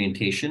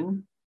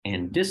orientation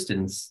and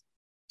distance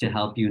to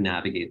help you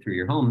navigate through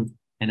your home.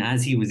 And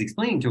as he was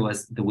explaining to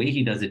us, the way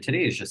he does it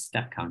today is just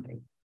step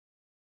counting,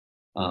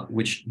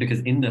 because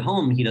in the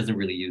home, he doesn't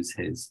really use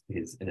his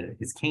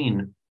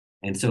cane.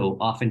 And so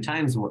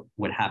oftentimes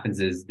what happens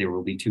is there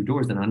will be two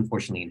doors. And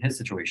unfortunately, in his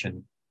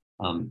situation,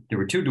 there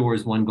were two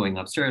doors, one going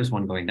upstairs,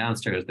 one going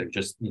downstairs. They're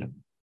just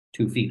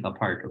 2 feet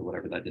apart or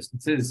whatever that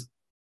distance is.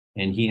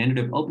 And he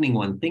ended up opening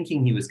one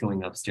thinking he was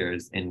going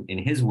upstairs. And in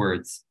his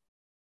words,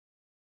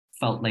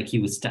 felt like he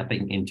was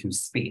stepping into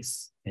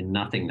space and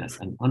nothingness,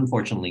 and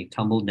unfortunately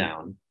tumbled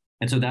down.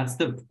 And so that's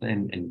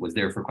and was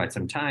there for quite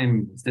some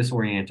time, was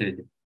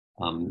disoriented,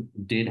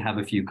 did have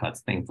a few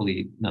cuts,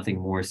 thankfully nothing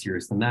more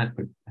serious than that,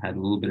 but had a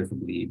little bit of a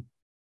bleed.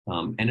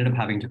 Ended up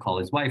having to call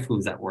his wife who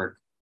was at work,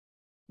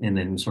 and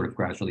then sort of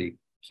gradually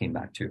came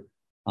back to.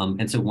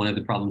 And so one of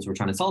the problems we're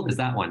trying to solve is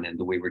that one. And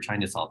the way we're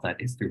trying to solve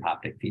that is through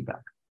haptic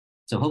feedback.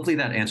 So hopefully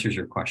that answers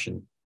your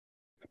question.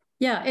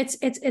 Yeah, it's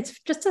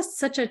just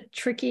such a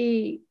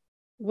tricky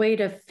way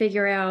to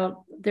figure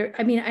out there.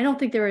 I mean, I don't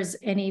think there is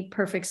any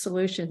perfect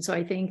solution. So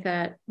I think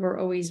that we're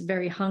always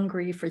very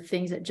hungry for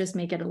things that just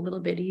make it a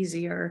little bit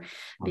easier,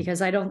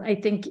 because I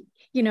think,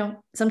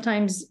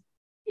 sometimes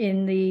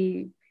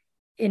in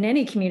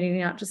any community,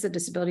 not just the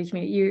disability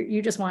community,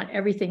 you just want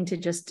everything to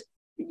just,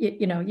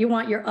 you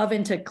want your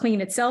oven to clean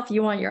itself.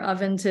 You want your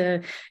oven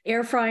to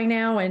air fry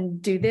now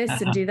and do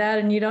this and do that.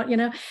 And you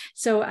don't,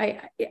 so I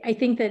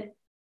think that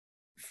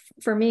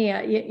for me,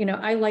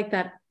 I like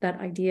that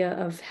idea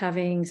of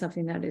having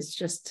something that is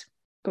just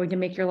going to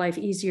make your life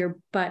easier,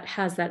 but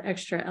has that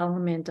extra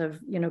element of,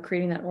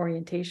 creating that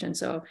orientation.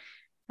 So,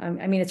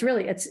 I mean, it's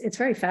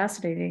very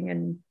fascinating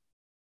and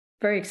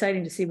very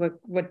exciting to see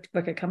what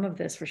could come of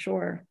this for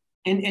sure.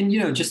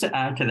 And just to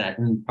add to that,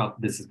 and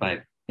this is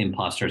my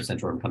imposter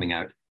syndrome coming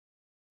out.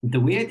 The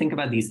way I think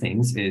about these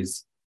things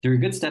is they're a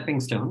good stepping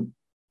stone,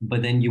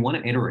 but then you want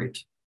to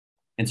iterate.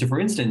 And so, for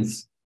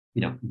instance,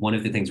 one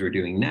of the things we're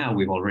doing now,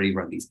 we've already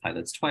run these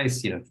pilots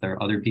twice. If there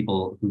are other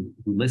people who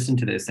listen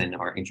to this and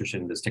are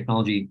interested in this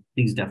technology,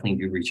 please definitely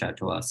do reach out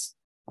to us.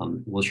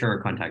 We'll share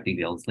our contact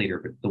details later,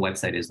 but the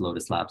website is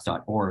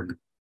lotuslabs.org.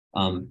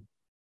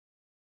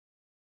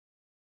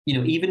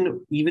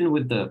 Even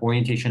with the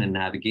orientation and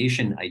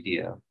navigation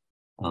idea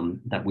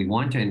that we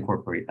want to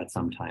incorporate at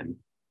some time,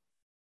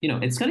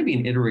 it's going to be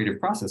an iterative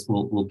process.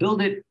 We'll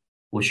build it,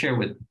 we'll share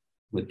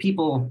with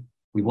people.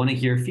 We want to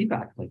hear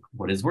feedback, like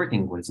what is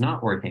working, what is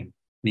not working.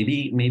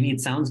 Maybe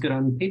it sounds good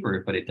on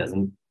paper, but it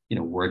doesn't,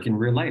 work in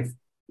real life.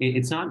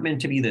 It's not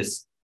meant to be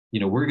this,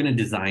 we're going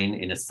to design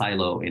in a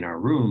silo in our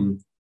room,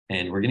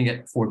 and we're going to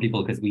get 4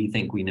 people because we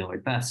think we know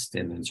it best,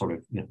 and then sort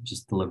of,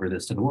 just deliver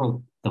this to the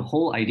world. The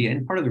whole idea,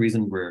 and part of the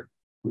reason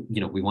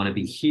we want to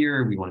be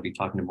here, we want to be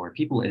talking to more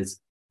people, is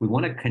we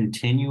want to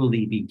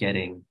continually be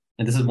getting,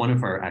 and this is one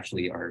of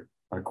our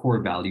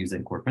core values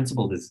and core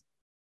principles, is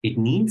it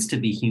needs to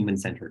be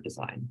human-centered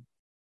design.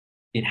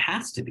 It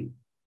has to be.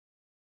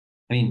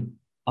 I mean,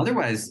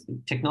 otherwise,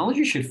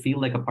 technology should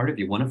feel like a part of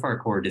you. One of our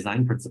core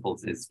design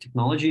principles is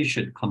technology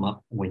should come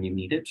up when you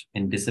need it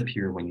and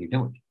disappear when you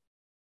don't.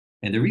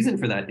 And the reason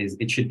for that is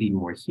it should be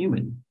more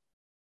human.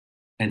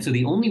 And so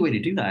the only way to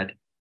do that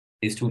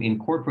is to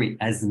incorporate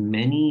as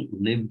many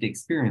lived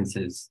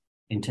experiences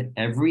into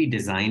every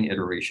design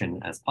iteration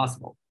as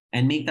possible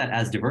and make that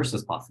as diverse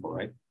as possible,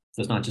 right?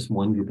 So it's not just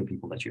one group of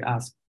people that you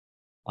ask.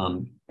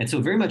 And so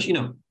very much,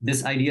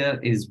 this idea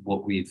is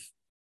what we've,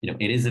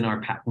 it is in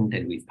our patent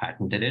and we've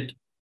patented it.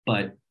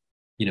 But,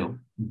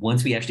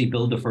 once we actually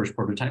build the first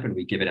prototype and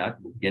we give it out,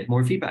 we'll get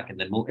more feedback, and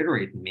then we'll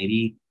iterate. And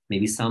maybe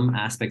some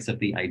aspects of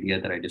the idea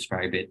that I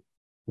describe it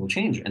will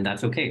change, and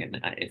that's okay. And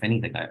if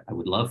anything, I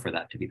would love for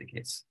that to be the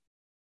case.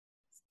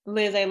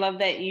 Liz, I love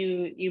that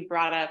you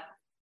brought up,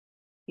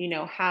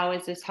 how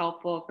is this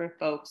helpful for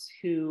folks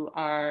who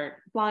are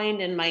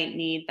blind and might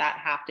need that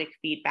haptic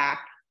feedback?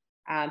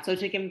 So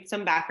to give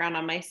some background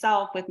on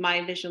myself, with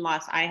my vision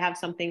loss, I have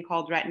something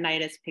called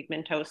retinitis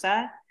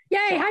pigmentosa. Yay,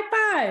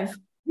 high five.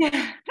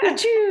 Yeah.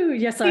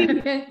 Yes, I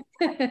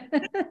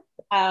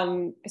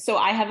So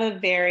I have a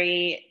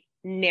very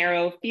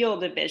narrow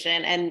field of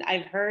vision, and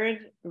I've heard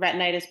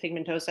retinitis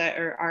pigmentosa,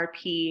 or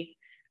RP,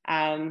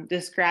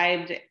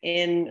 described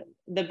in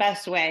the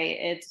best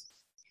way.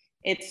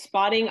 It's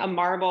spotting a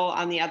marble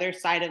on the other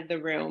side of the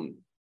room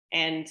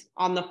and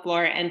on the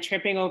floor and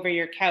tripping over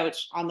your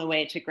couch on the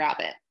way to grab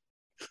it.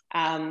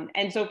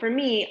 And so for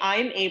me,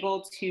 I'm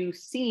able to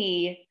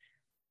see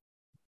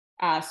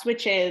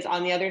switches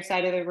on the other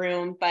side of the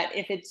room, but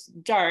if it's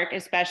dark,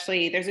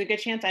 especially, there's a good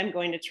chance I'm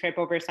going to trip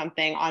over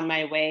something on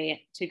my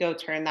way to go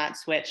turn that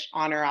switch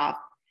on or off.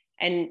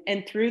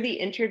 And through the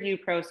interview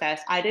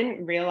process, I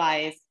didn't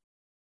realize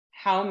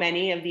how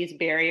many of these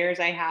barriers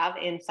I have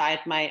inside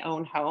my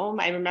own home.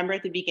 I remember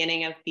at the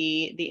beginning of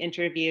the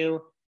interview,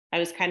 I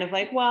was kind of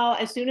like, well,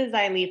 as soon as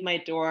I leave my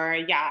door,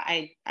 yeah,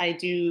 I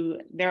do.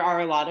 There are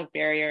a lot of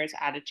barriers,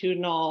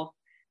 attitudinal,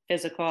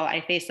 physical,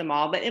 I face them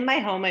all. But in my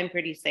home, I'm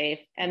pretty safe.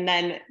 And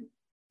then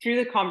through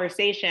the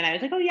conversation, I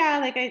was like, oh yeah,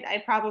 like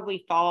I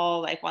probably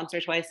fall like once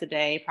or twice a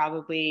day,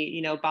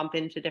 probably, bump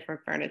into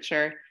different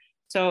furniture.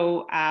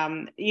 So,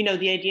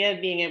 the idea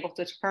of being able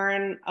to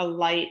turn a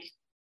light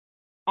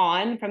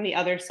on from the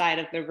other side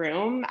of the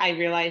room, I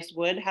realized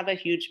would have a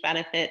huge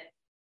benefit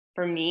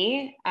for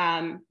me.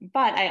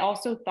 But I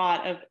also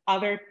thought of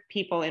other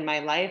people in my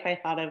life. I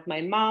thought of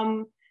my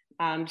mom.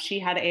 She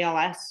had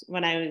ALS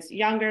when I was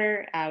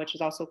younger, which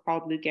is also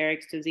called Lou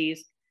Gehrig's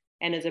disease,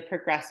 and is a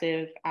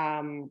progressive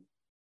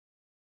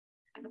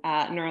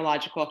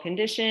neurological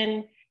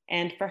condition.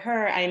 And for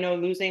her, I know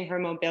losing her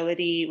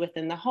mobility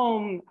within the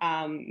home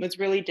was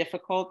really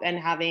difficult, and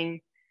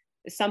having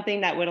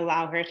something that would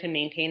allow her to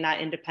maintain that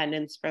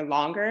independence for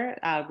longer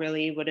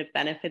really would have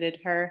benefited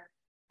her.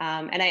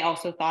 And I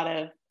also thought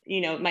of,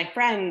 my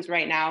friends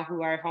right now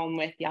who are home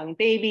with young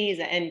babies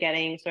and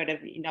getting sort of,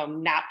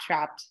 nap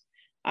trapped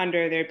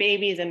under their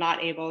babies and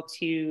not able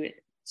to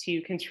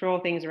to control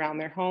things around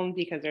their home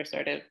because they're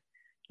sort of,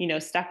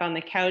 stuck on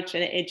the couch.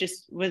 And it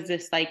just was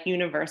this like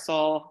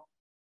universal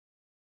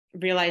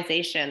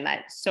realization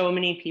that so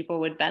many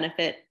people would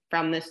benefit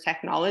from this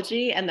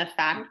technology. And the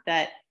fact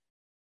that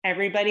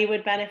everybody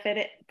would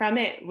benefit from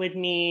it would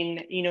mean,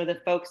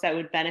 the folks that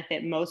would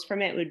benefit most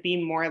from it would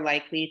be more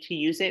likely to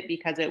use it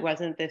because it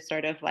wasn't this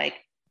sort of like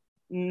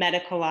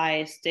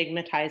medicalized,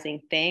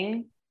 stigmatizing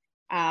thing.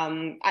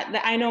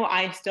 I know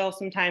I still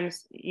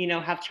sometimes,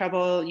 have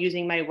trouble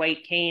using my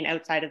white cane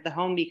outside of the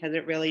home because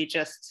it really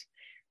just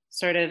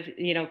sort of,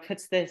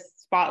 puts this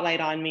spotlight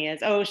on me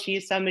as, oh,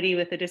 she's somebody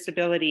with a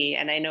disability.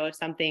 And I know if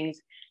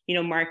something's,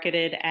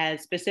 marketed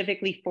as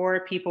specifically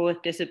for people with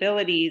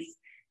disabilities,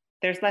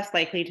 there's less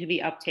likely to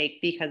be uptake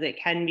because it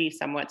can be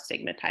somewhat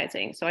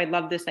stigmatizing. So I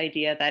love this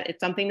idea that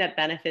it's something that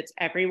benefits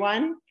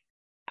everyone,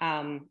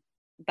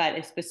 but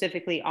is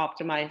specifically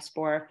optimized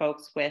for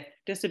folks with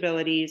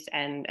disabilities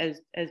and,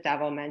 as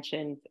Davil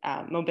mentioned,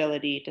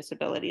 mobility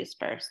disabilities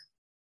first.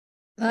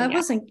 I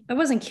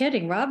wasn't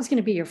kidding. Rob's going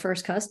to be your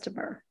first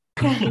customer.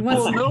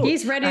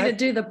 He's ready to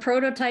do the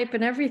prototype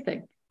and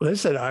everything.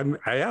 Listen,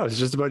 I was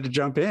just about to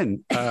jump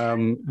in.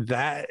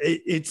 That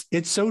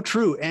it's so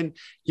true. And,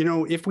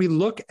 if we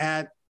look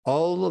at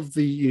all of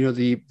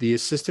the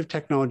assistive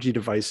technology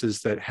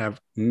devices that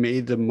have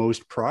made the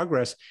most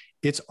progress,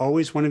 it's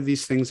always one of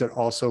these things that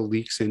also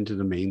leaks into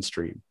the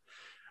mainstream.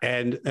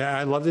 And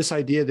I love this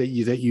idea that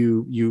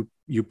you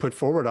put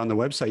forward on the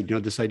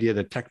website, this idea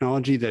that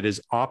technology that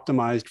is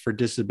optimized for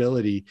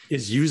disability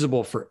is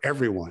usable for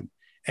everyone.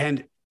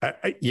 And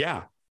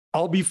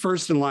I'll be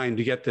first in line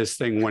to get this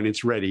thing when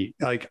it's ready.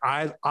 Like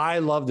I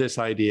love this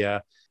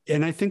idea.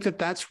 And I think that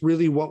that's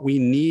really what we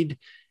need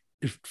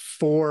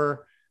to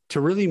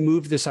really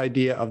move this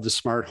idea of the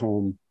smart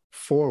home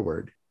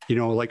forward.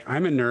 Like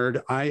I'm a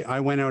nerd. I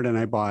went out and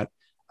I bought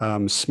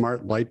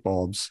smart light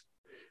bulbs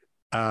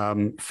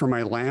for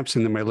my lamps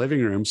in my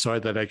living room so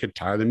that I could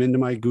tie them into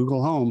my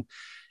Google Home.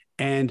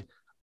 And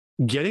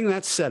getting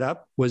that set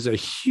up was a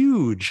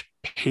huge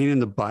pain in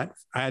the butt.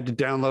 I had to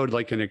download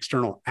like an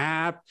external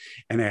app,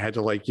 and I had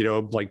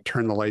to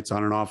turn the lights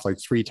on and off like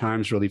 3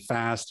 times really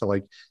fast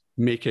to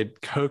make it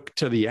hook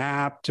to the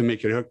app, to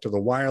make it hook to the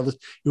wireless.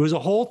 It was a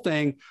whole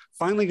thing.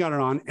 Finally got it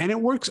on, and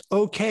it works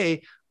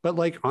okay. But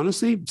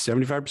honestly,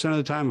 75% of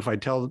the time, if I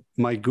tell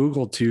my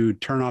Google to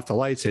turn off the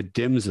lights, it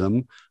dims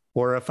them.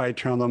 Or if I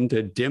tell them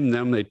to dim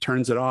them, it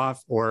turns it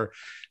off. Or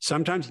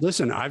sometimes,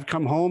 listen, I've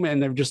come home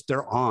and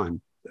they're on.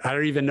 I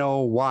don't even know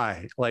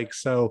why.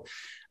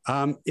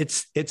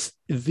 It's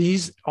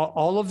these,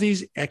 all of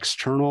these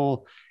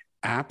external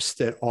apps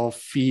that all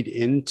feed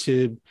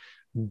into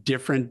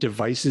different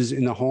devices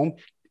in the home.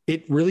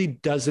 It really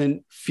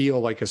doesn't feel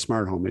like a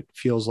smart home. It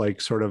feels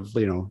like sort of,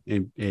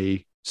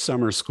 a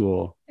summer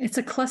school. It's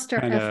a cluster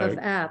of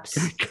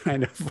apps.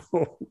 Kind of,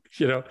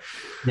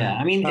 Yeah.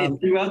 I mean,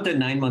 throughout the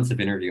 9 months of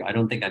interview, I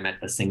don't think I met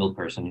a single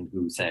person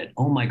who said,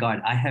 oh my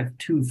God, I have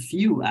too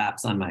few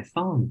apps on my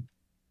phone.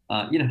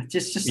 It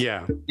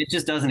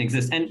just doesn't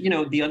exist. And,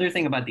 the other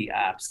thing about the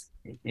apps,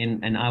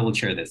 and I will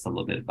share this a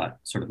little bit about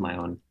sort of my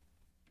own,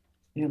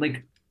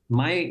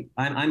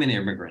 I'm an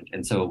immigrant.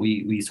 And so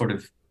we sort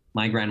of,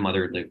 my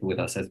grandmother lived with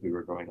us as we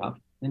were growing up.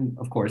 And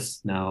of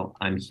course, now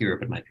I'm here,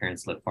 but my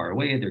parents live far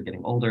away. They're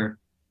getting older.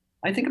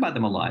 I think about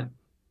them a lot.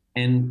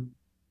 And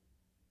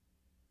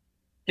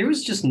there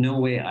was just no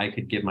way I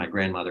could give my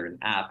grandmother an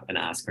app and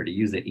ask her to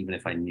use it, even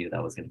if I knew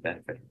that was going to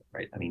benefit her,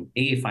 right? I mean,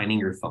 A, finding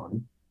your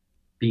phone,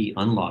 B,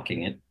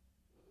 unlocking it,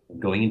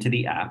 going into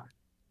the app,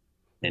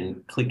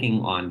 and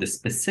clicking on the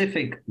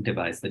specific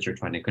device that you're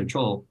trying to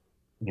control.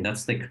 I mean,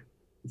 it's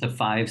a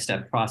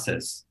 5-step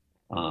process,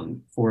 4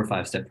 or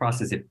 5-step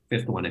process. If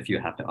 5th one, if you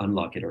have to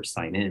unlock it or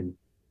sign in.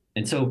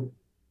 And so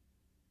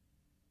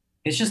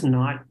it's just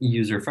not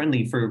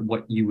user-friendly for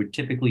what you would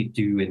typically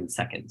do in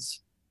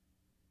seconds.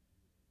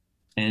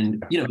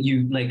 And,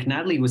 you, like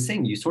Natalie was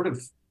saying,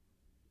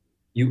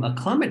 you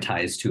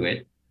acclimatize to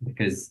it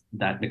because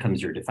that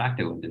becomes your de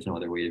facto and there's no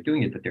other way of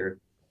doing it. But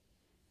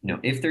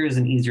if there is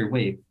an easier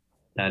way,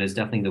 that is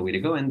definitely the way to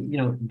go. And,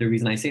 the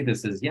reason I say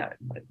this is,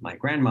 my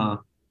grandma,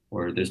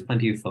 or there's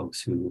plenty of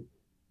folks who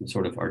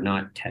sort of are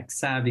not tech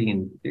savvy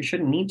and they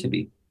shouldn't need to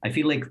be. I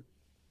feel like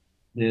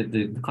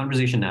the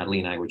conversation Natalie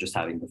and I were just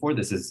having before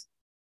this is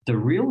the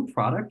real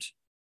product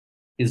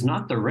is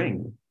not the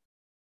ring.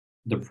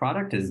 The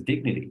product is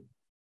dignity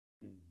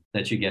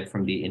that you get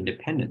from the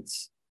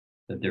independence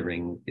that the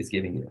ring is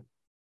giving you.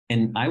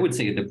 And I would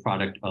say the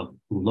product of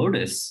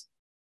Lotus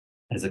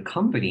as a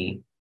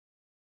company,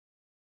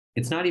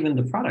 it's not even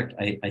the product.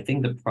 I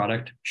think the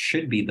product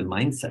should be the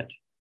mindset.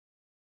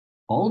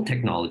 All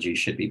technology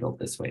should be built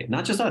this way,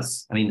 not just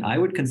us. I mean, I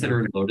would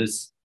consider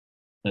Lotus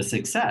a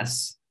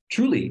success,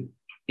 truly,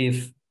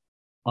 if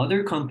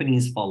other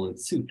companies followed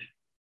suit.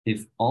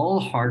 If all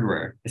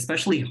hardware,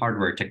 especially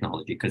hardware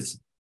technology, because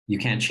you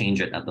can't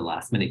change it at the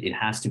last minute, it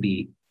has to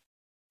be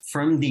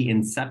from the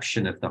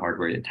inception of the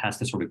hardware, it has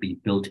to sort of be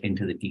built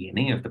into the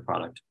DNA of the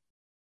product,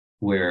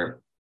 where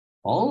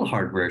all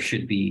hardware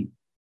should be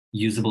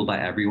usable by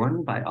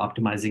everyone by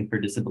optimizing for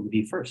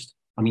disability first,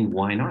 I mean,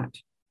 why not?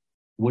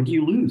 What do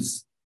you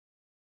lose?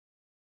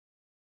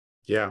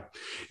 Yeah,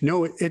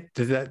 no,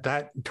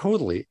 that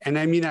totally. And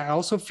I mean, I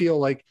also feel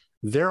like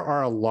there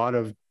are a lot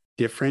of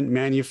different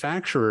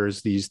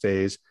manufacturers these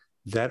days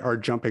that are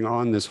jumping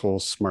on this whole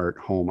smart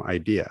home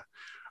idea.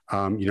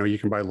 You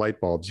can buy light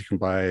bulbs, you can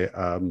buy,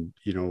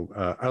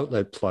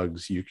 outlet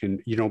plugs. You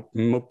can,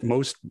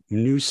 most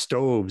new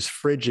stoves,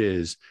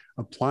 fridges,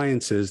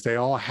 appliances, they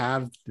all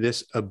have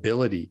this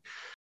ability.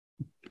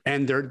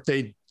 And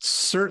they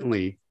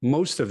certainly,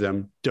 most of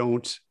them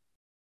don't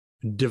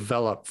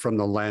develop from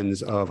the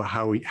lens of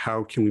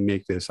how can we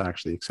make this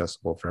actually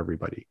accessible for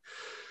everybody.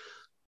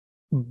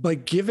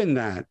 But given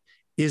that,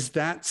 is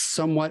that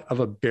somewhat of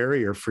a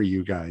barrier for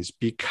you guys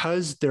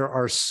because there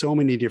are so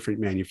many different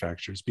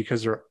manufacturers,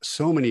 because there are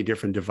so many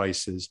different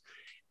devices?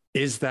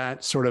 Is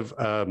that sort of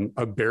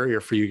a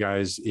barrier for you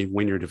guys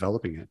when you're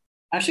developing it?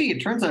 Actually,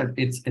 it turns out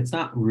it's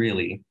not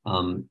really,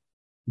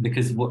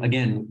 because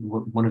again,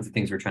 one of the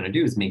things we're trying to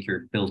do is make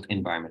your built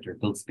environment or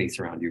built space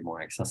around you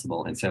more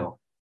accessible. And so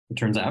it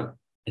turns out,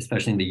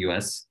 especially in the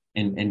US,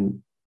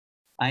 and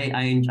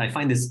I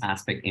find this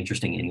aspect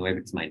interesting anyway,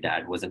 because my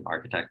dad was an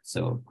architect.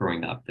 So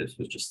growing up, this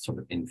was just sort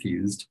of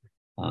infused.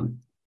 And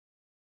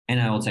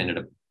I also ended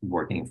up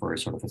working for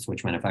sort of a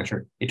switch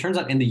manufacturer. It turns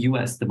out in the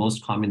US, the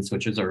most common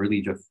switches are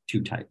really just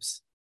two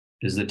types.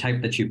 There's the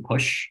type that you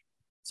push.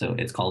 So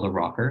it's called a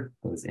rocker,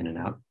 goes in and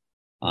out.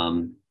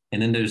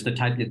 And then there's the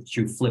type that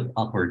you flip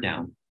up or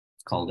down.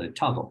 It's called a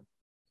toggle.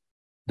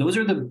 Those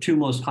are the two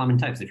most common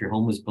types. If your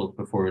home was built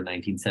before the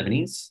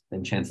 1970s,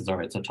 then chances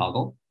are it's a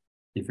toggle.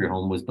 If your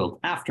home was built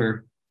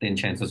after, then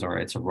chances are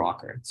it's a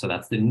rocker. So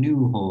that's the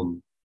new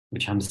home,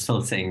 which I'm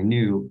still saying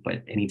new,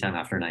 but anytime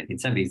after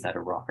 1970s, that a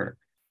rocker.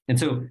 And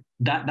so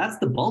that's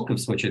the bulk of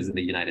switches in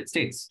the United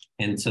States.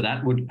 And so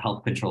that would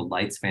help control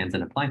lights, fans,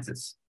 and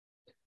appliances.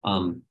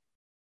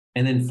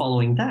 And then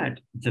following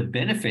that, the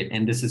benefit,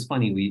 and this is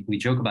funny, we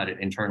joke about it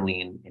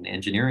internally in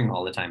engineering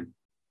all the time.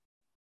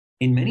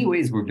 In many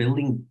ways, we're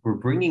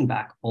bringing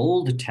back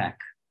old tech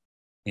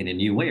in a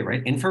new way,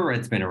 right?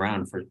 Infrared's been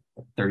around for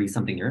 30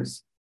 something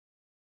years,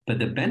 but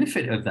the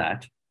benefit of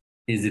that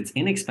is it's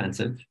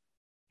inexpensive,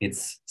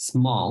 it's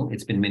small,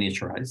 it's been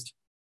miniaturized,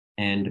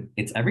 and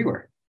it's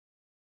everywhere.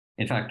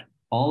 In fact,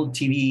 all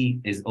TV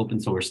is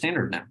open source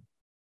standard now,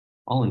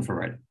 all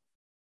infrared.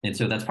 And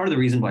so that's part of the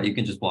reason why you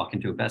can just walk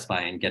into a Best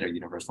Buy and get a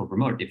universal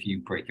remote if you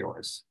break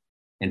yours.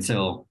 And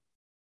so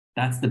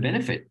that's the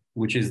benefit,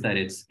 which is that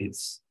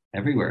it's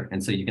everywhere.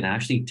 And so you can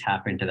actually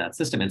tap into that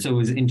system. And so it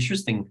was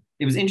interesting.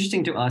 It was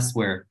interesting to us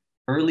where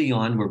early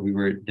on, where we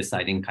were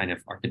deciding kind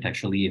of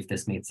architecturally if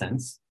this made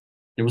sense,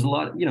 there was a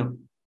lot,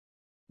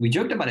 we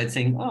joked about it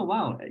saying, oh,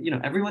 wow,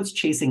 everyone's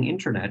chasing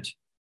internet.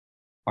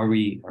 Are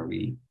we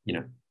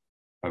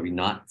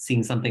not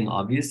seeing something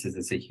obvious? Is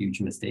this a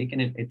huge mistake?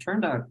 And it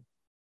turned out,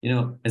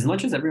 as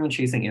much as everyone's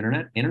chasing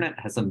internet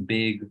has some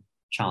big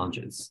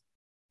challenges,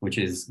 which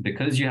is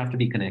because you have to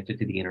be connected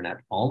to the internet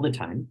all the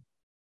time.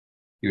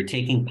 You're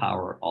taking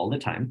power all the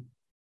time,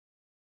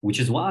 which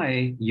is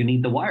why you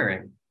need the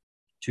wiring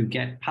to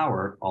get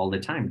power all the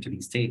time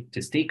to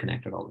stay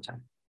connected all the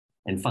time.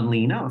 And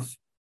funnily enough,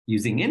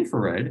 using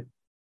infrared,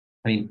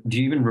 I mean,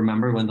 do you even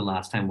remember when the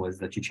last time was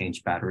that you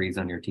changed batteries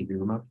on your TV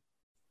remote?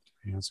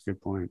 Yeah, that's a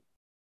good point.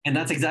 And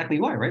that's exactly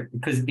why, right?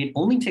 Because it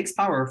only takes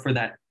power for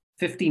that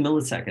 50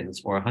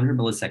 milliseconds or 100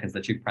 milliseconds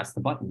that you press the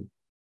button.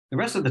 The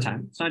rest of the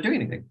time, it's not doing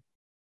anything.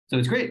 So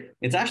it's great.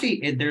 It's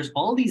actually, there's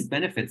all these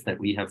benefits that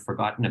we have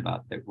forgotten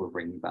about that we're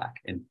bringing back.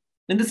 And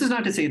this is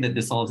not to say that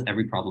this solves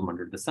every problem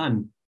under the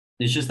sun.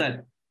 It's just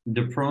that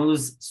the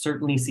pros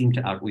certainly seem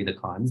to outweigh the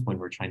cons when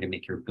we're trying to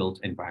make your built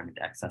environment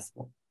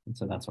accessible. And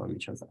so that's why we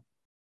chose that.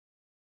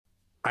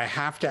 I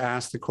have to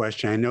ask the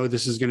question. I know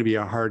this is going to be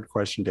a hard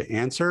question to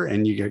answer.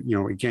 And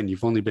again,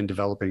 you've only been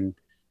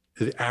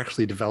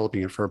actually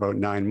developing it for about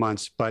 9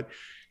 months. But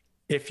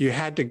if you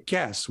had to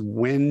guess,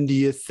 when do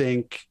you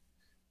think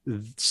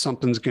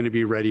something's going to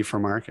be ready for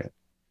market?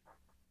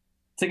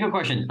 It's a good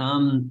question.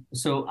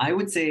 So I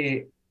would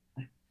say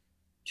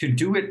to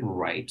do it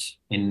right,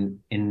 in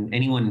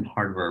anyone in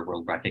hardware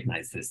will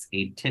recognize this,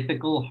 a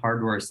typical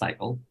hardware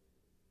cycle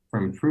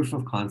from proof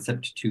of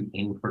concept to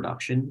in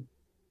production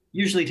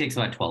usually takes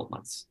about 12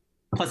 months,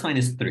 plus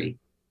minus 3.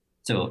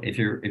 So if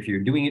you're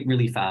doing it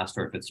really fast,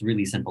 or if it's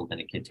really simple, then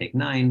it can take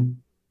 9.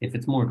 If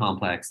it's more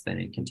complex, then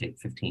it can take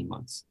 15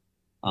 months.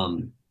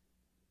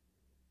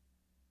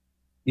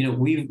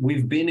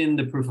 We've been in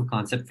the proof of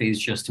concept phase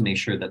just to make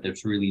sure that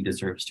this really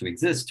deserves to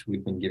exist.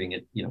 We've been giving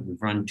it, we've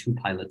run 2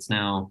 pilots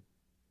now.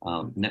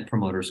 Net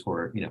Promoter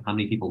Score, how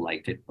many people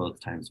liked it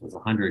both times was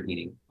 100,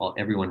 meaning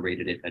everyone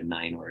rated it a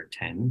 9 or a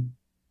 10,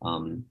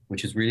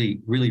 which is really,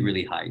 really,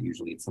 really high.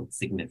 Usually it's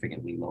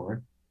significantly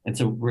lower. And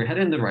so we're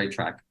headed in the right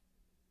track.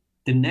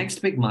 The next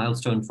big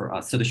milestone for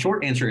us, so the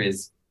short answer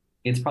is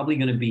it's probably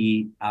going to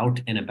be out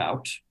and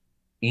about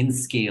in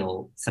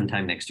scale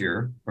sometime next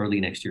year.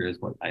 Early next year is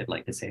what I'd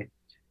like to say.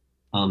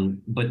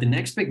 But the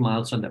next big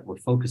milestone that we're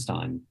focused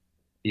on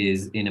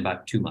is in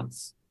about 2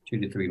 months, 2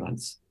 to 3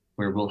 months,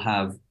 where we'll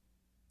have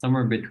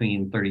somewhere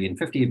between 30 and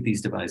 50 of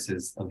these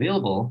devices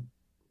available,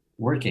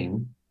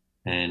 working,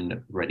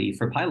 and ready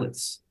for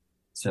pilots.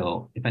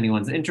 So if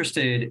anyone's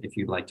interested, if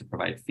you'd like to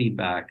provide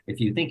feedback, if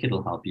you think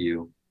it'll help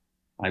you,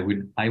 I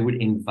would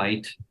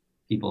invite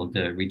people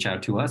to reach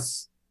out to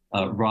us.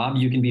 Rob,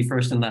 you can be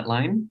first in that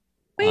line.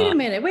 Wait a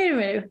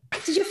minute.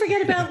 Did you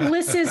forget about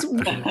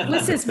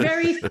Liz's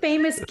very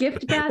famous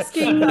gift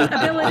basking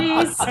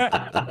abilities?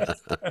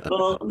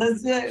 Well,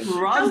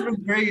 Rob's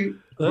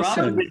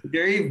been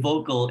very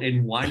vocal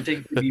in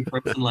wanting to be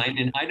first in line,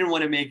 and I didn't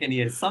want to make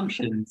any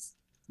assumptions.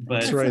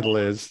 But That's right,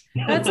 Liz.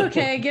 That's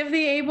okay. Give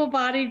the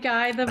able-bodied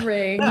guy the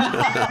ring.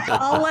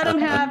 I'll let him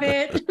have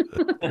it.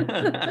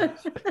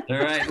 All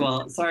right.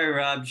 Well, sorry,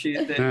 Rob.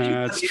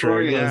 That's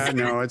true. Yeah,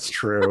 no, it's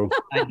true.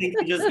 I think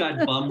you just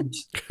got bumped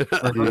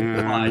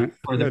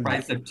for the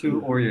price of 2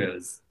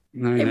 Oreos.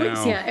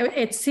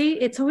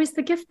 It's always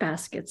the gift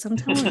baskets. I'm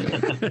telling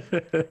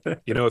you.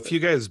 You know, if you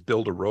guys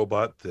build a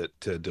robot that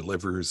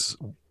delivers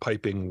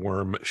piping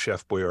worm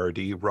Chef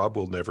Boyardee, Rob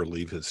will never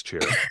leave his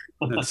chair.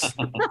 That's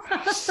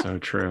so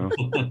true.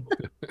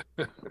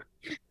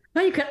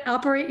 Well, you could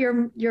operate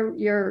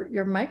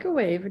your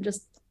microwave and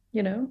just,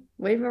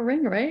 wave a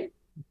ring, right?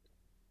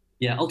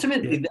 Yeah.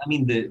 Ultimately, I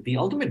mean, the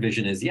ultimate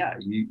vision is,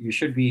 you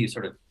should be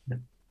sort of.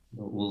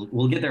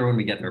 We'll get there when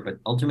we get there, but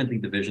ultimately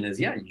the vision is,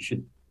 you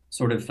should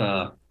sort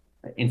of,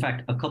 in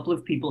fact, a couple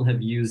of people have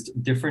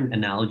used different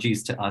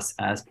analogies to us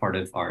as part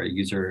of our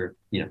user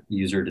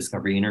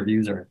discovery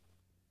interviews,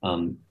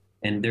 and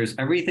there's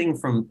everything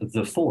from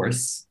the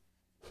Force,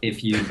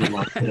 if you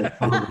belong to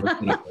the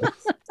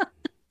universe,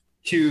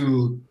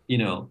 to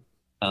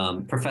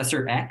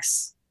Professor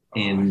X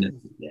in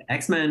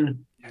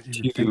X-Men,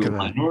 to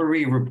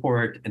Minority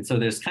Report, and so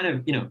there's kind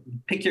of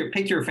pick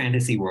your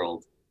fantasy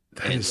world.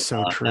 That is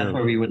so true. That's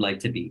where we would like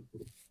to be.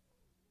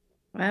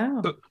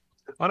 Wow. So,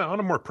 on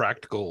a more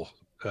practical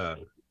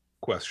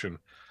question,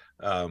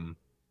 I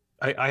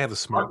have a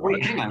smartwatch.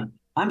 Wait, hang on.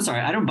 I'm sorry,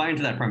 I don't buy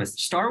into that premise.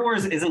 Star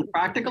Wars isn't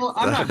practical.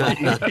 I'm not buying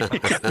into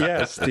it.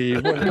 Yes,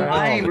 Steve.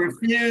 I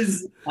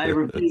refuse.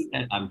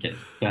 I'm kidding.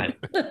 Go ahead.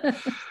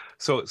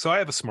 So I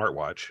have a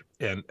smartwatch,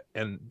 and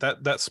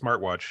that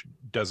smartwatch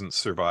doesn't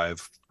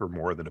survive for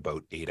more than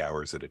about 8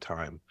 hours at a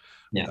time.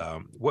 Yeah.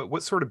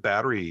 What sort of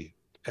battery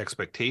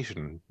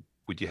expectation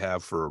would you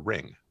have for a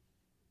Ring?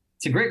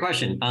 It's a great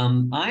question.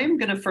 I'm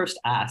going to first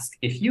ask,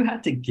 if you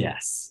had to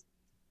guess,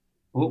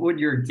 what would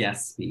your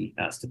guess be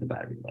as to the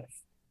battery life?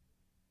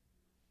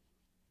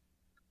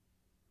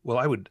 Well,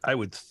 I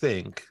would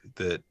think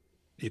that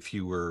if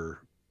you were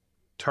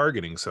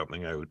targeting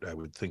something, I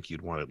would think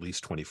you'd want at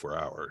least 24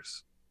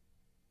 hours.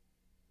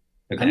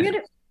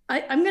 Okay.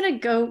 I'm gonna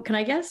go. Can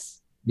I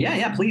guess?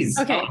 Yeah, please.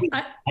 Okay,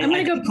 I'm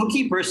gonna go. The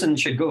cookie person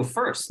should go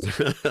first.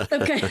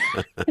 Okay.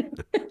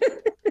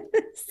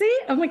 See,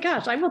 oh my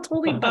gosh, I will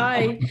totally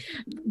buy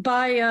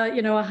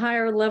a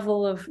higher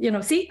level of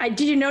See,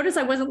 did you notice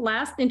I wasn't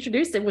last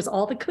introduced? It was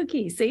all the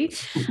cookies. See,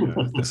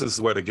 this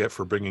is what I get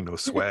for bringing no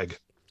swag.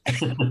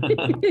 Go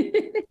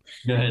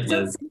ahead,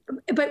 Liz.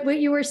 But what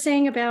you were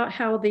saying about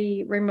how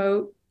the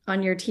remote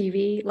on your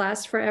TV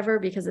lasts forever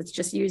because it's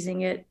just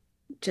using it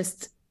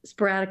just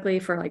sporadically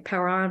for like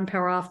power on,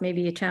 power off,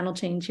 maybe a channel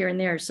change here and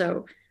there.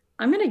 So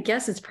I'm going to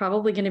guess it's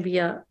probably going to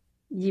be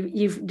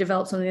you've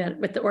developed something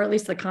that or at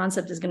least the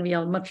concept is going to be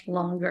a much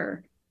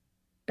longer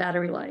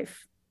battery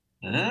life.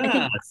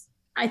 I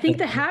think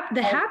the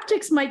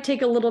haptics might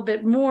take a little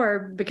bit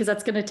more because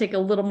that's going to take a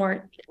little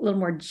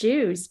more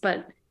juice,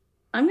 but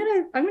I'm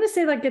gonna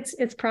say like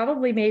it's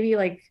probably maybe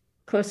like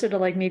closer to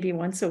like maybe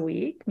once a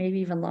week, maybe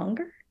even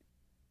longer.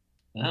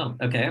 Oh,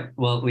 okay.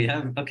 Well, we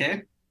have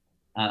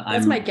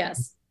that's my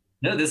guess.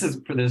 No, this is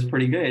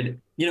pretty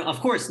good. Of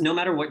course, no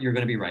matter what, you're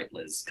going to be right,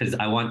 Liz, because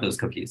I want those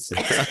cookies.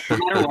 No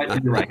matter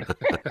what, you're right.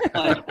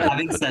 But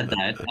having said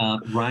that,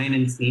 Ryan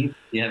and Steve,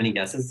 do you have any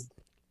guesses?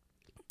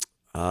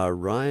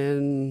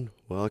 Ryan,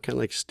 well, kind of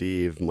like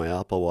Steve, my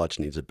Apple Watch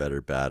needs a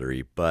better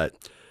battery,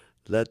 but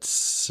let's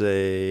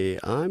say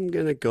I'm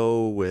going to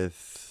go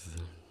with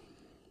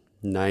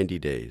 90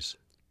 days.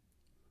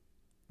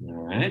 All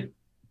right.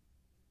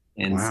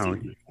 And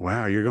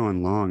wow, you're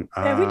going long.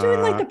 Are we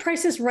doing like the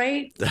Price is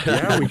Right?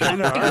 Yeah, we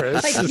kind of are.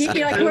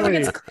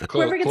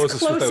 Whoever gets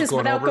closest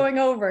without going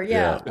over.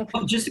 Yeah. Okay.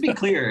 Well, just to be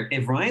clear,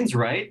 if Ryan's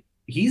right,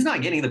 he's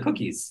not getting the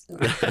cookies.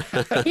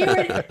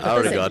 I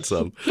already got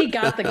some. He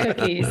got the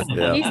cookies.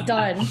 Yeah. He's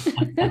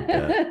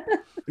done.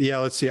 Yeah,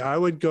 let's see. I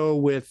would go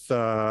with,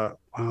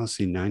 let's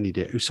see, 90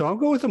 days. So I'll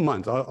go with a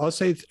month. I'll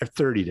say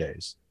 30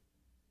 days.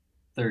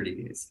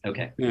 30 days.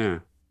 Okay. Yeah.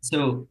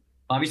 So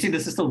obviously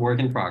this is still work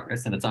in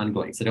progress and it's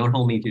ongoing. So don't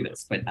hold me to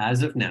this. But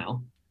as of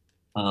now,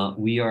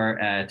 we are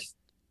at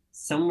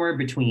somewhere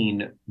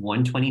between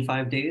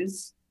 125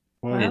 days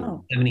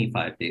and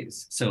 75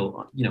 days.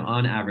 So,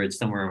 on average,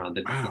 somewhere around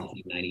the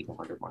 90 to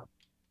 100 mark.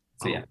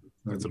 So yeah.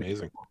 That's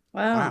amazing.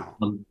 Wow.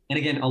 And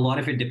again, a lot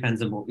of it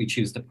depends on what we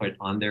choose to put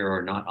on there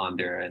or not on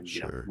there, and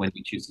when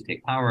we choose to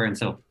take power. And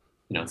so,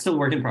 it's still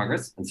work in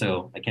progress. And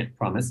so I can't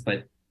promise,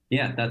 but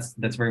yeah, that's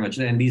very much.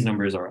 And these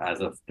numbers are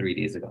as of 3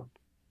 days ago.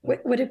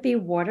 Would it be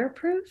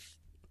waterproof?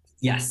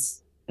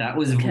 Yes, that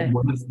was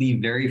one of the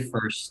very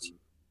first.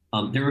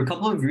 There were a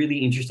couple of really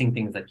interesting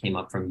things that came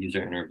up from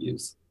user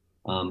interviews,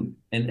 and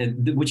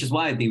which is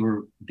why they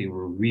were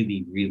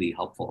really, really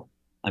helpful.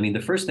 I mean,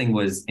 the first thing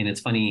was, and it's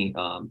funny,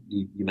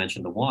 you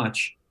mentioned the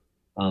watch.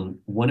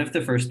 One of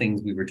the first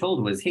things we were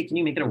told was, "Hey, can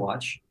you make it a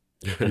watch?"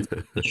 And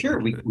sure,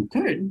 we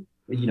could.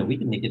 You know, we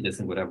can make it this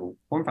in whatever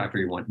form factor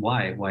you want.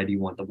 Why? Why do you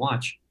want the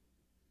watch?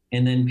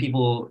 And then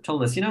people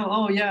told us,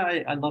 oh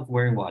yeah, I love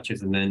wearing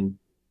watches. And then,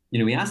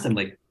 we asked them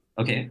like,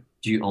 okay,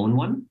 do you own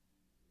one?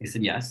 They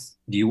said yes.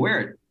 Do you wear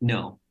it?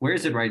 No. Where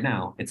is it right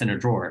now? It's in a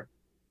drawer.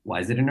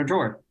 Why is it in a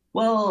drawer?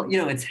 Well,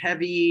 it's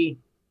heavy,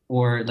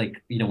 or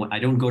like, I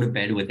don't go to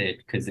bed with it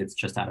because it's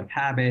just out of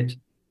habit,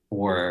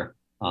 or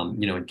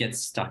it gets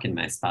stuck in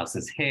my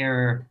spouse's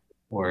hair,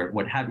 or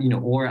what have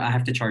or I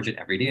have to charge it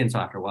every day, and so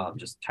after a while I'm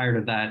just tired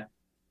of that.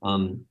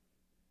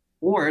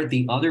 Or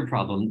the other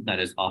problem that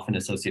is often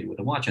associated with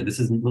a watch, and this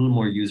is a little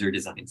more user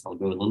design, so I'll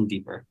go a little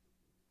deeper.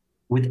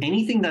 With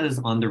anything that is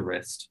on the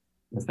wrist,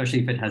 especially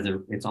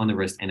if it's on the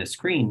wrist and a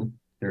screen,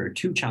 there are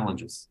two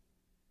challenges.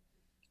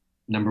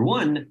 Number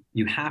one,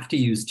 you have to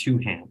use two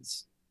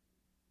hands,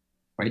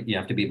 right? You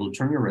have to be able to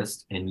turn your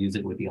wrist and use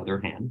it with the other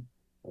hand,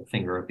 or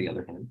finger of the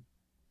other hand.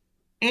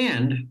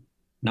 And,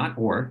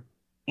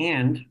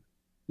 and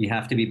you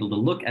have to be able to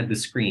look at the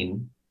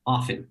screen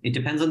often. It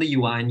depends on the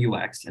UI and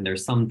UX, and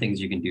there's some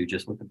things you can do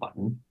just with the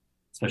button,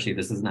 especially if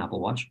this is an Apple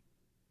Watch.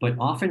 But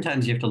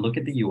oftentimes you have to look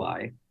at the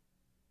UI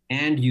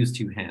and use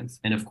two hands.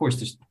 And of course,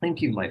 there's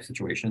plenty of life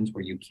situations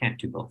where you can't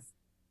do both.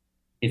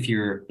 If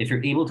you're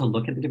able to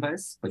look at the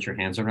device, but your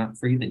hands are not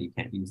free, then you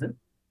can't use it.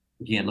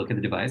 If you can't look at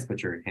the device,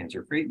 but your hands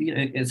are free,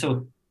 and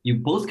so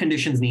both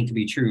conditions need to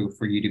be true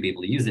for you to be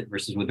able to use it.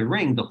 Versus with a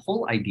ring, the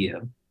whole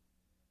idea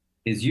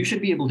is you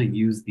should be able to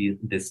use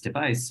this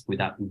device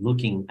without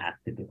looking at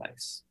the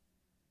device.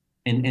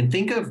 And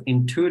think of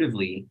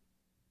intuitively,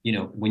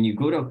 when you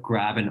go to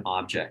grab an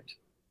object,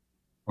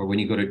 or when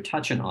you go to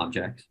touch an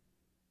object,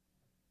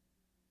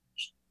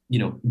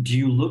 do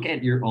you look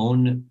at your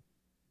own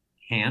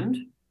hand,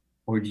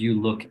 or do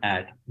you look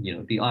at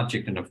the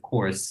object? And of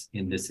course,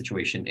 in this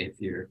situation,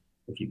 if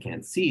you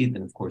can't see,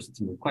 then of course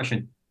it's a moot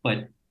question.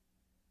 But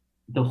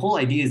the whole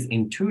idea is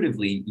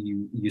intuitively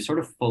you sort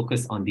of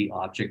focus on the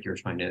object you're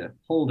trying to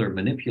hold or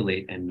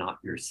manipulate, and not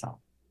yourself.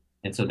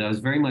 And so that was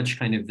very much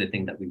kind of the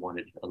thing that we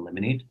wanted to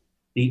eliminate.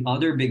 The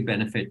other big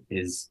benefit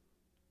is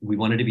we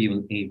wanted to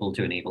be able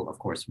to enable, of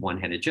course,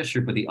 one-handed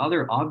gesture. But the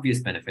other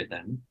obvious benefit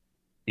then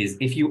is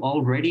if you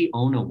already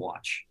own a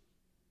watch,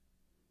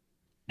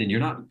 then you're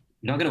not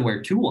going to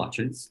wear two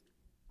watches,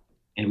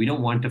 and we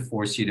don't want to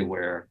force you to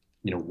wear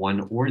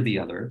one or the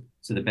other.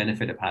 So the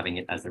benefit of having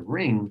it as a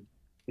ring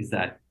is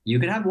that you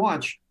could have a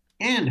watch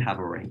and have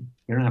a ring.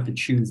 You don't have to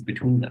choose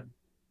between them.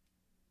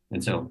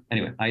 And so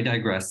anyway, I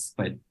digress,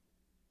 but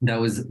that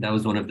was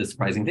one of the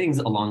surprising things,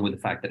 along with the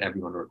fact that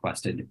everyone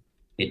requested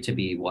it to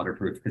be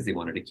waterproof because they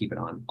wanted to keep it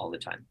on all the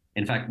time.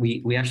 In fact,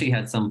 we actually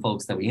had some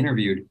folks that we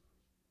interviewed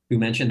who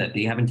mentioned that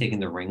they haven't taken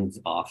their rings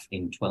off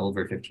in 12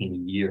 or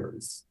 15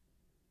 years.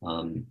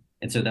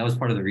 And so that was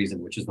part of the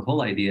reason, which is the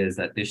whole idea is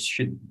that this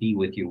should be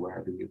with you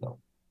wherever you go.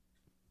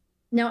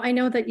 Now, I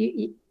know that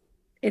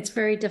it's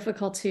very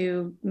difficult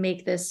to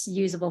make this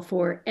usable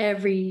for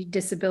every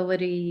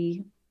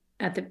disability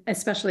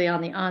especially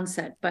on the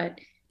onset, but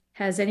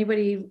has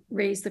anybody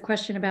raised the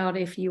question about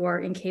if you are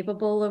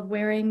incapable of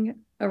wearing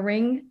a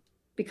ring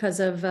because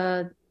of,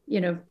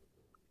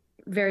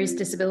 various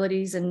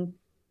disabilities and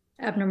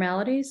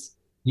abnormalities?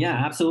 Yeah,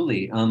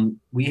 absolutely.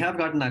 We have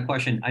gotten that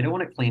question. I don't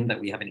want to claim that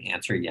we have an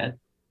answer yet.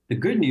 The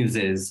good news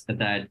is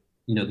that,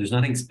 there's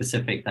nothing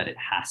specific that it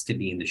has to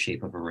be in the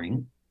shape of a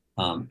ring.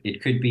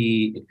 It could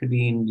be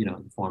in,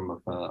 the form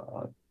of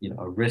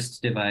a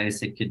wrist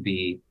device. It could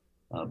be,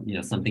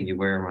 something you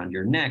wear around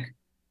your neck.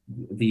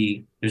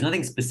 There's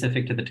nothing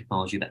specific to the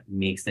technology that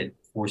makes it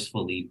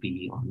forcefully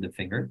be on the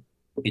finger.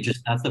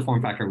 That's the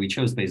form factor we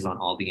chose based on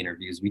all the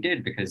interviews we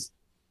did, because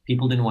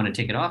people didn't want to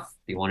take it off.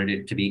 They wanted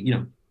it to be,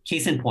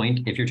 case in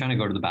point, if you're trying to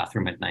go to the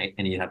bathroom at night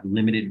and you have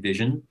limited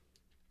vision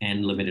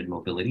and limited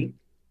mobility,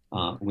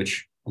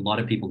 which a lot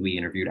of people we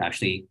interviewed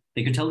actually,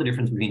 they could tell the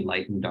difference between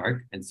light and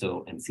dark and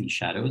see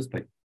shadows,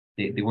 but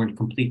they weren't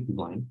completely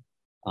blind.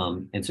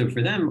 And so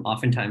for them,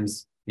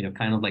 oftentimes,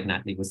 kind of like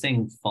Natalie was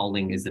saying,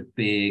 falling is a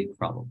big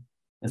problem,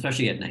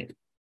 especially at night.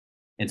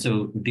 And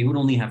so they would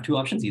only have two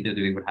options. Either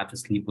they would have to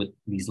sleep with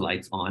these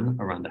lights on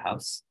around the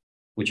house,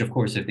 which of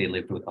course, if they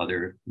lived with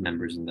other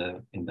members in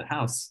the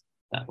house,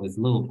 that was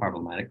a little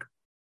problematic.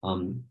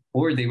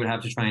 Or they would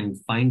have to try and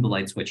find the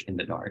light switch in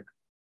the dark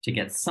to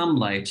get some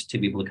light to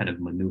be able to kind of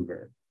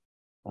maneuver.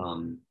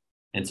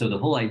 And so the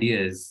whole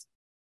idea is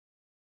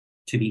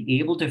to be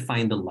able to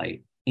find the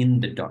light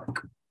in the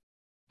dark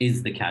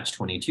is the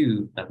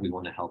catch-22 that we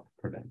want to help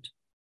prevent.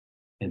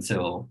 And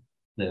so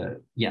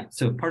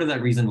so part of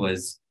that reason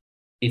was,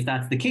 if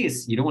that's the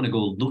case, you don't want to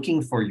go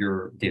looking for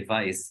your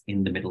device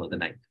in the middle of the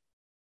night,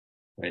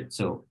 right?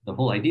 So the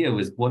whole idea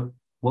was what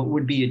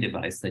would be a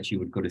device that you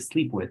would go to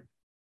sleep with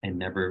and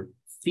never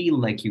feel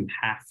like you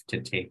have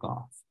to take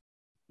off?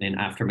 And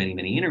after many,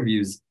 many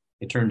interviews,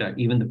 it turned out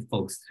even the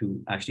folks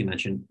who actually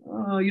mentioned,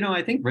 oh, you know,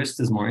 I think wrists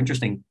is more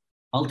interesting,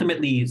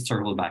 ultimately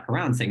circled back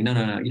around saying,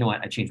 no, you know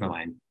what, I changed my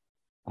mind.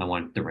 I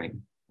want the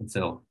ring. And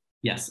so,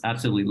 yes,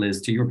 absolutely,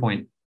 Liz, to your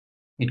point,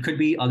 it could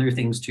be other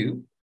things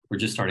too. We're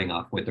just starting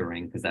off with the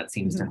ring because that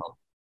seems to help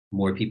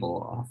more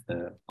people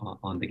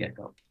on the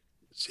get-go.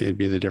 So it'd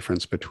be the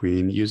difference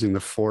between using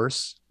the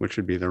Force, which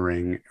would be the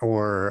ring,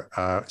 or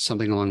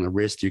something along the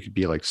wrist. You could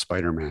be like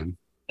Spider-Man.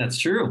 That's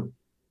true.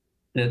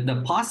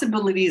 The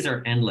possibilities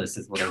are endless,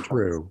 is what I'm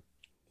trying to say.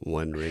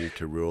 One ring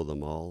to rule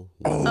them all.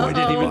 I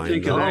didn't even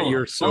think of that.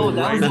 You're so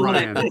right,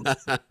 Ryan.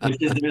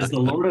 There's the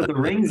Lord of the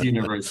Rings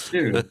universe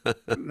too.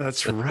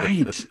 That's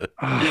right.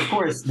 And of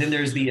course, then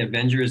there's the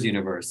Avengers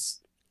universe,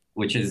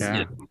 which is,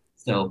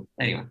 so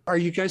anyway. Are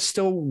you guys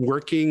still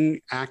working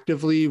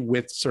actively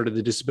with sort of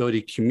the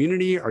disability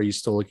community? Are you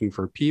still looking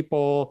for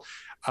people?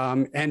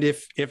 And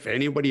if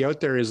anybody out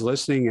there is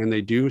listening and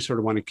they do sort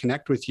of want to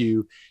connect with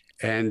you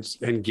and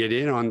get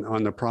in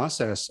on the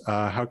process,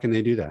 how can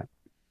they do that?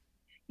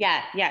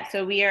 Yeah.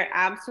 So we are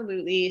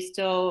absolutely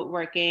still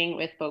working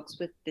with folks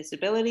with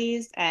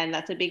disabilities, and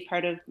that's a big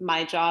part of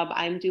my job.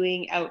 I'm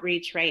doing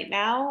outreach right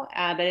now,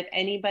 but if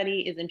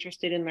anybody is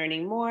interested in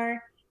learning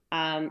more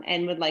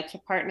and would like to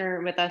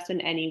partner with us in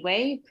any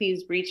way,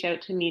 please reach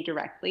out to me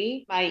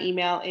directly. My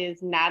email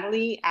is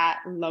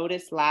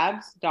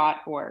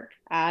natalie@lotuslabs.org.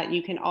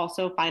 You can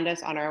also find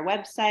us on our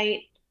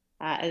website,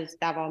 as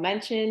Dhaval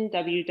mentioned,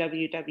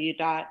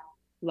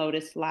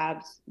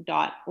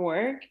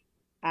 www.lotuslabs.org.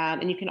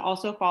 And you can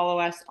also follow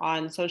us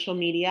on social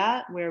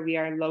media, where we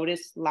are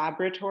Lotus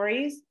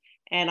Laboratories.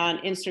 And on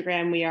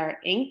Instagram, we are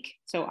Inc.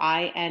 So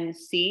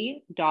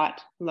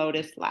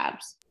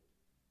INC.LotusLabs.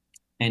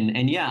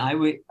 And yeah, I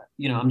would,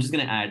 I'm just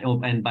going to add, oh,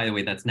 and by the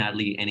way, that's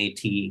Natalie,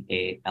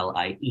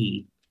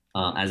 Natalie,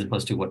 as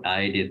opposed to what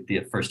I did the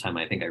first time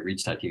I think I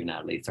reached out to you,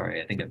 Natalie.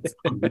 Sorry, I think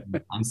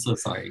I'm so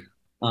sorry.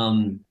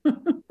 And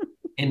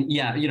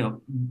yeah,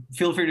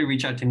 feel free to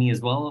reach out to me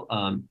as well.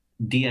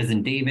 D as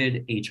in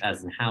David, H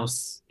as in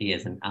house, A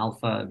as in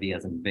alpha, V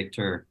as in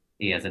Victor,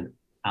 A as in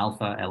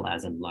alpha, L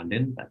as in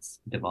London. That's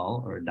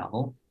Dhaval or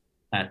Dhaval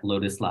at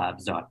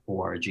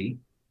lotuslabs.org.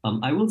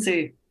 I will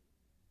say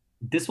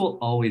this will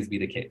always be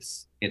the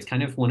case. It's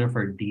kind of one of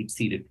our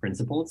deep-seated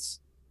principles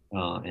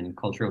and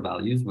cultural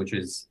values, which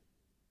is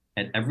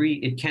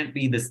it can't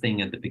be this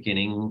thing at the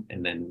beginning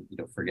and then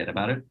forget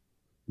about it.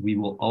 We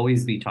will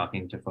always be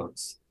talking to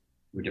folks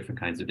with different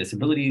kinds of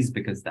disabilities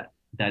because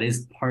that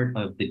is part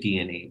of the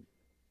DNA.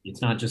 It's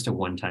not just a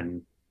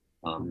one-time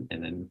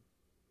and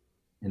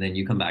then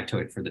you come back to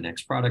it for the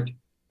next product.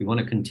 We want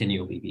to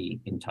continually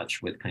be in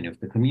touch with kind of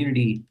the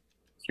community,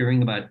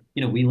 hearing about,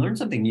 we learn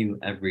something new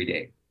every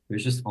day.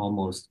 There's just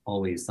almost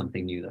always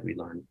something new that we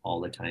learn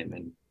all the time.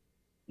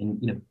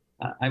 And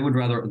I would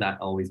rather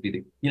that always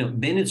be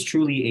then it's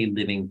truly a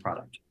living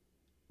product.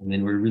 And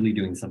then we're really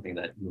doing something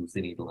that moves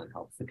the needle and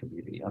helps the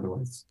community.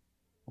 Otherwise,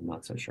 I'm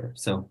not so sure.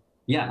 So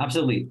yeah,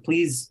 absolutely.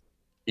 Please,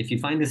 if you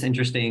find this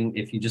interesting,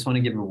 if you just want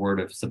to give a word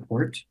of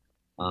support,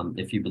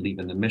 if you believe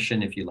in the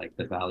mission, if you like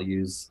the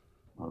values,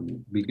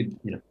 we could,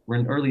 we're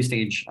in early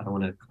stage. I don't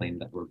want to claim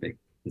that we're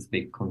this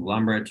big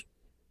conglomerate.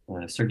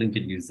 Certainly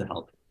could use the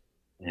help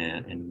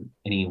and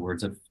any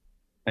words of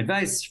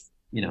advice,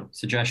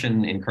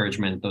 suggestion,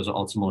 encouragement, those are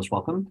also most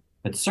welcome.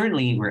 But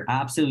certainly we're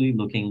absolutely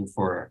looking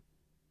for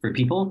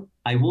people.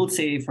 I will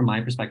say from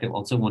my perspective,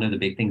 also one of the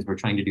big things we're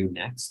trying to do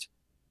next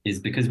is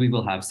because we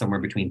will have somewhere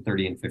between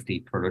 30 and 50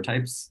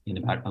 prototypes in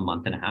about a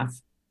month and a half.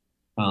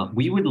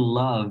 We would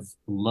love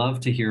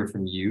to hear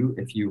from you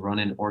if you run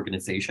an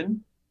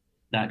organization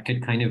that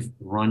could kind of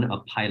run a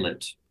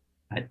pilot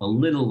at a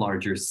little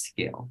larger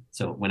scale.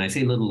 So when I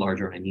say a little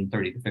larger, I mean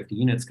 30 to 50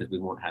 units because we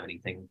won't have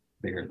anything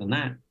bigger than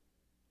that.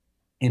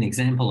 An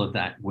example of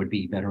that would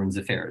be Veterans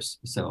Affairs.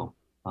 So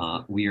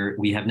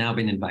we have now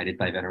been invited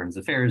by Veterans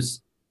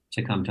Affairs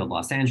to come to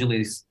Los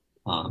Angeles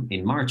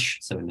in March,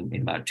 so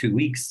in about 2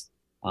 weeks.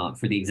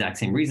 For the exact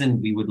same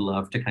reason, we would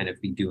love to kind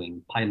of be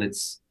doing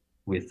pilots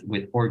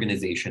with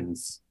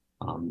organizations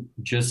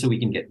just so we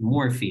can get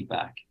more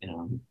feedback,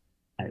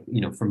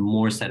 from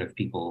more set of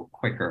people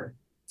quicker,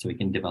 so we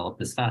can develop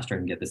this faster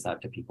and get this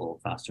out to people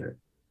faster.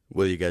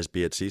 Will you guys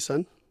be at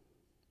CSUN?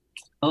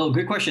 Oh,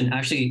 good question.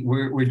 Actually,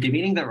 we're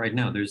debating that right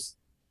now. There's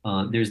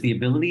the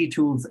Ability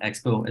Tools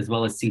Expo as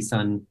well as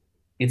CSUN.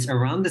 It's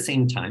around the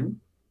same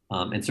time,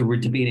 and so we're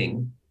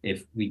debating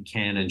if we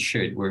can and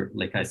should.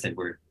 Like I said,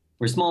 we're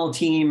a small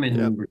team and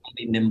we're going to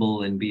be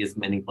nimble and be as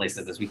many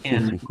places as we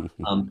can.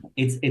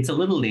 It's a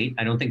little late.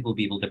 I don't think we'll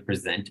be able to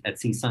present at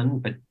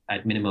CSUN, but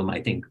at minimum,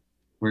 I think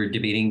we're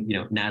debating,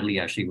 Natalie,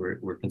 actually,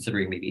 we're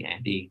considering maybe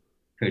Andy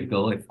could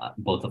go if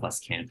both of us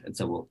can't. And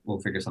so we'll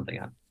figure something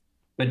out.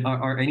 But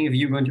are any of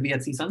you going to be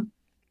at CSUN?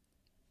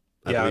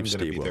 Yeah, I'm going to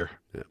be there.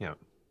 Yeah.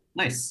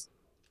 Nice.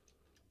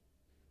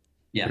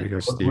 Yeah, There you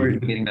go, Steve. we're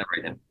debating that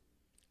right now.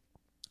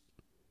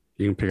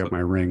 You can pick up my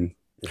ring.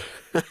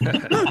 Well,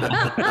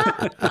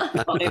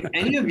 if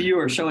any of you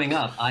are showing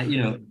up, I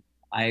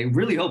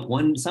really hope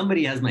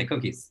somebody has my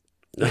cookies.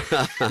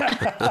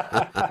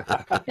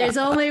 There's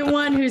only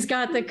one who's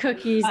got the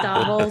cookies,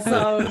 Double.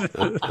 So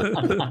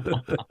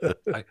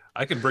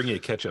I can bring you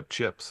ketchup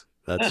chips.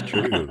 That's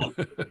true.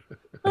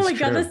 oh my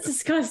God, that's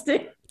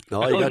disgusting.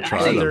 Oh, you got to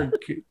try them.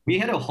 We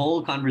had a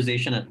whole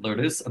conversation at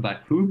Lotus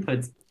about who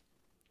puts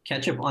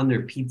ketchup on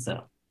their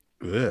pizza.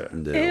 No.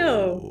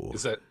 Ew.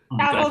 Is that?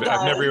 Double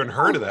I've never even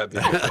heard of that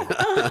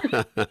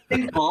before. I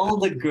think all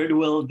the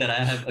goodwill that I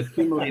have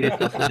accumulated up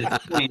to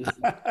this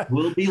point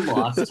will be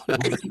lost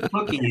with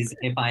cookies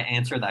if I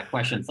answer that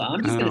question. So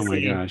I'm just going to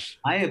say, gosh.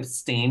 I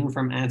abstain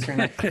from answering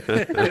that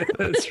question.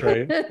 That's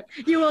right.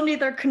 You will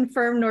neither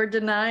confirm nor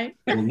deny.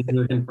 I will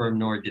neither confirm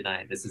nor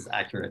deny. This is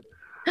accurate.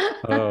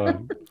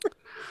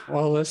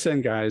 Well,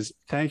 listen, guys,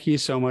 thank you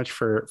so much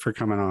for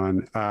coming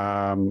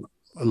on.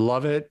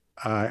 Love it.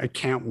 I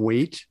can't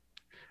wait.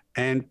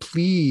 And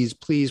please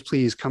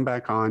come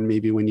back on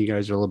maybe when you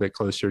guys are a little bit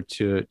closer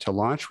to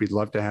launch. We'd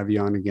love to have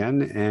you on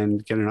again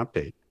and get an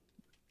update.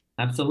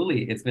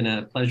 Absolutely. It's been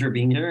a pleasure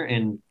being here.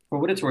 And for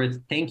what it's worth,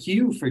 thank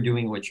you for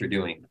doing what you're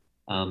doing.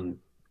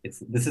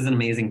 This is an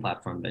amazing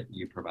platform that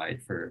you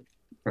provide for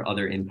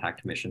other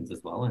impact missions as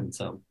well. And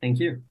so thank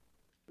you.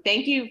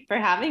 Thank you for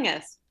having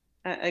us.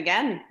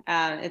 Again,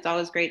 it's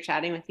always great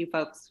chatting with you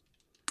folks.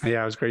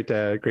 Yeah, it was great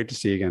to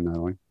see you again,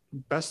 Natalie.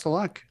 Best of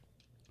luck.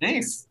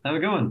 Thanks. Have a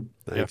good one.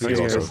 Thanks. Thanks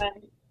also.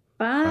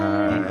 Bye.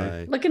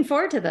 Bye. Looking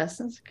forward to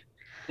this.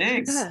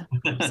 Thanks. Yeah.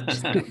 I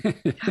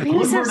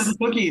look forward to the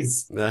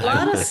cookies. A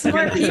lot of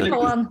smart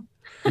people on.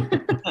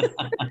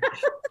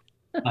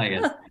 Bye,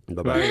 guys.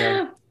 Bye-bye.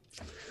 guys.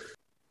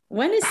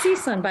 When is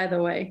CSUN, by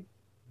the way?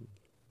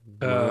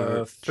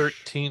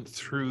 13th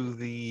through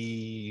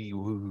the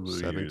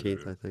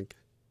 17th, I think.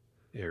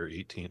 Or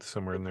 18th,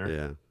 somewhere in there.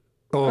 Yeah.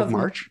 Oh, Of of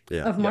March?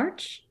 Yeah. Of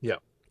March? Yeah.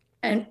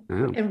 And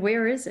Oh. and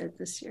where is it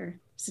this year?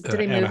 Did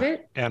they move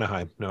it?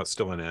 Anaheim. No, it's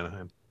still in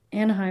Anaheim.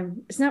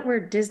 Anaheim. Isn't that where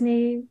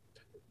Disney?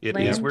 It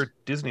Land? is where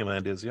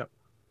Disneyland is. Yep.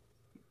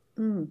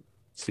 Mm.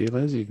 See,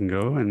 Liz, you can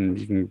go and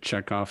you can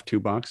check off 2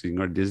 boxes. You can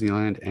go to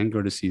Disneyland and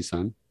go to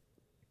CSUN.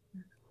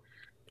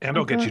 And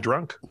I'll get you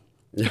drunk.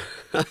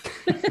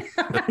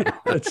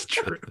 That's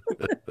true.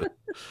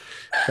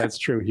 That's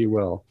true. He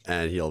will.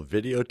 And he'll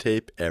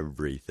videotape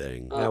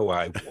everything. No,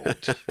 I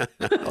won't.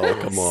 Oh,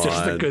 come on.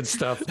 Just the good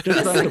stuff.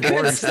 Just not the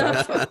boring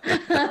stuff.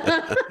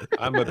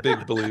 I'm a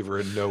big believer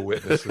in no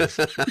witnesses.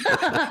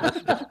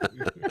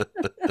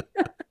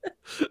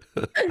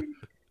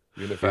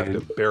 Even if I have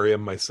to bury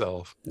him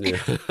myself.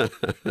 Yeah.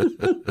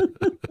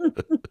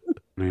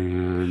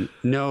 Man,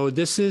 no,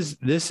 this is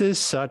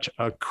such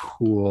a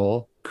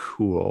cool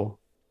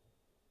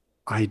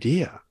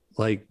idea.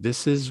 Like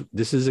this is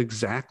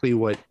exactly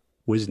what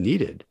was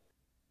needed.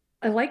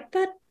 I like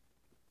that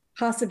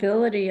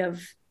possibility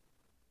of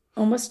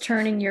almost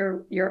turning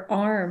your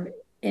arm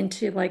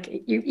into like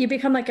you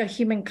become like a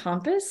human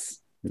compass.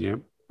 Yeah.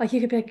 Like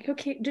you could be like,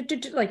 okay,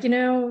 like,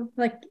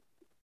 like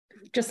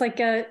just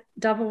like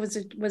Double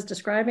was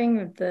describing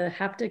with the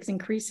haptics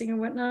increasing and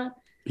whatnot.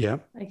 Yeah.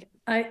 Like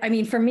I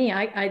mean, for me,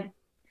 I'd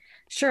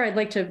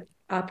like to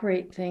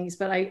operate things,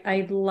 but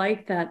I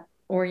like that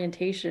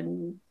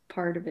orientation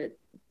part of it.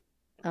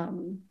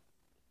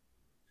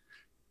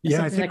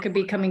 Yeah, I think that could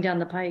be coming down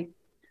the pike.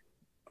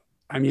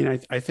 I mean,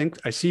 I think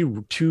I see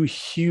 2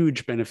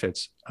 huge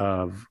benefits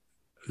of,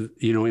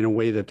 in a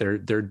way that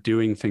they're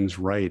doing things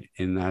right.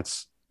 And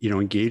that's,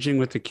 engaging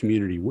with the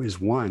community is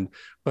one,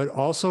 but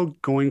also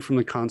going from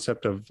the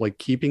concept of like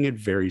keeping it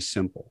very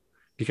simple,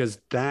 because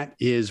that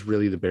is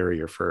really the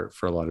barrier for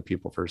a lot of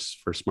people for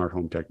smart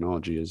home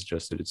technology, is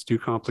just that it's too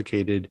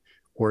complicated,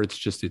 or it's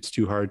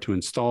too hard to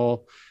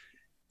install.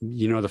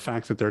 The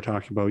fact that they're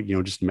talking about,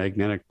 just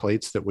magnetic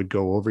plates that would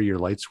go over your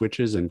light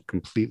switches and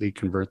completely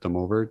convert them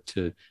over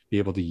to be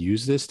able to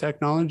use this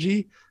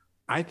technology.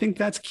 I think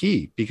that's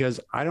key, because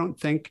I don't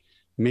think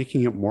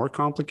making it more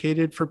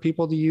complicated for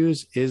people to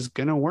use is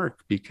going to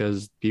work,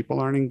 because people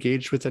aren't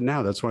engaged with it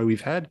now. That's why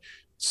we've had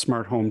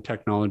smart home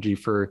technology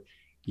for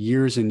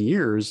years and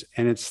years,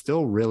 and it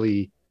still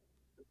really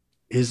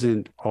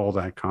isn't all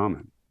that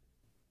common.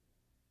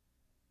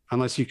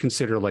 Unless you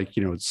consider like,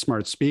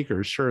 smart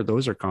speakers, sure,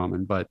 those are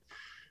common, but,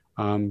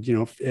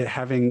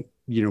 having,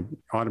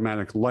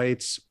 automatic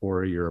lights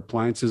or your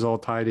appliances all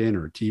tied in,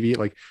 or TV,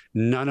 like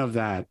none of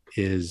that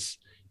is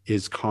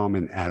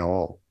common at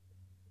all.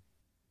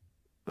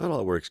 Well, it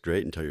all works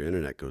great until your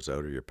internet goes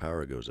out or your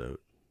power goes out.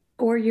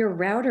 Or your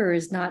router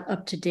is not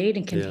up to date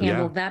and can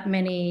handle that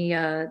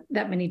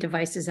many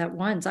devices at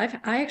once. I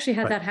actually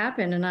had that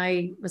happen, and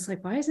I was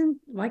like,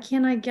 why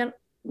can't I get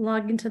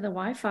logged into the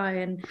Wi-Fi?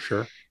 And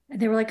sure.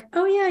 And they were like,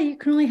 oh yeah, you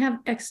can only have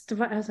X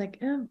device. I was like,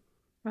 oh,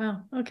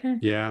 wow, okay.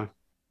 Yeah,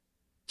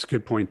 it's a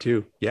good point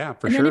too. Yeah,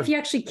 for sure. sure. And then if you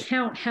actually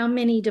count how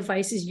many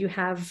devices you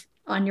have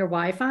on your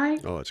Wi-Fi,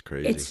 oh, it's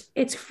crazy.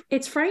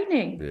 It's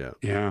frightening.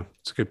 Yeah,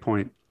 it's a good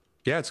point.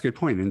 Yeah, it's a good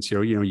point. And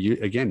so, you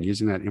again,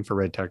 using that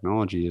infrared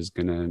technology is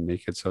going to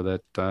make it so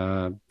that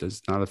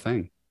there's not a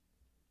thing.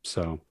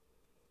 So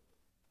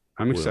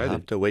I'm excited. We'll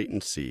have to wait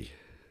and see.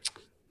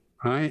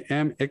 I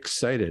am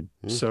excited.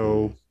 Mm-hmm.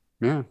 So,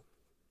 yeah.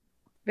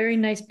 very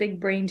nice,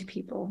 big-brained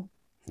people.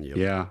 Yep.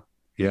 Yeah.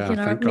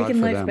 Yeah.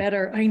 Making life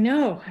better. I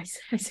know.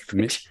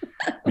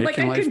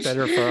 Making life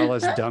better for all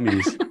us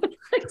dummies.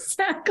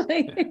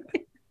 Exactly.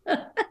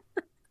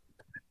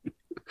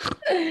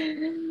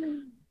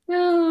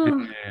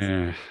 Oh.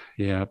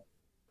 Yeah.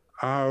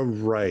 All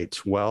right.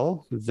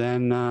 Well,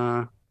 then,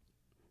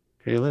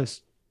 hey,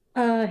 Liz.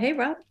 Hey,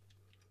 Rob.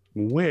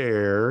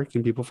 Where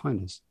can people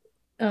find us?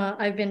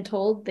 I've been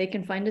told they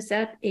can find us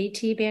at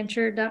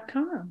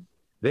atbanter.com.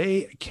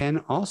 They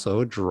can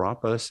also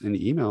drop us an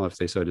email if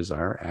they so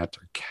desire at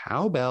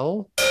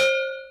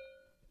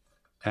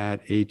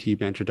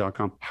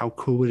cowbell@atbanter.com. How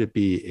cool would it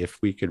be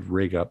if we could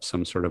rig up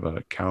some sort of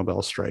a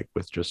cowbell strike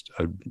with just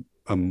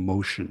a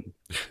motion?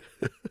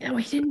 Yeah,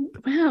 we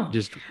didn't. Wow.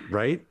 Just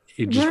right?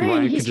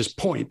 Ryan could just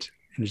point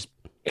and just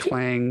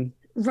clang.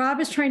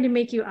 Rob is trying to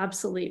make you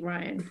obsolete,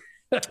 Ryan.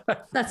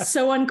 That's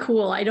so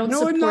uncool. I don't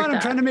support that.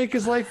 I'm trying to make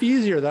his life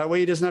easier. That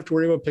way he doesn't have to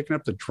worry about picking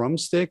up the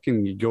drumstick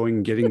and going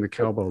and getting the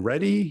cowbell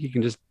ready. He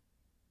can just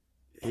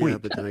point. Yeah,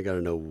 but then I got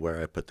to know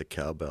where I put the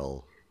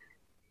cowbell.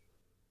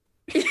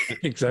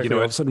 Exactly.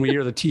 All of a sudden we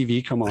hear the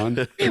TV come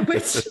on.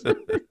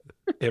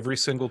 Every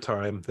single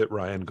time that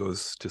Ryan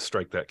goes to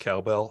strike that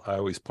cowbell, I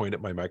always point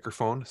at my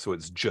microphone, so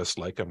it's just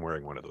like I'm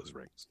wearing one of those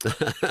rings.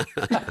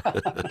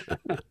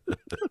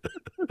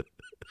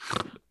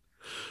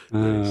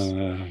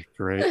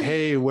 Great.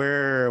 Hey,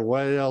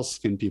 what else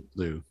can people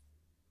do?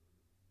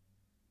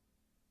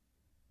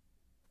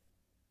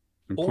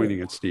 I'm pointing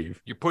at Steve.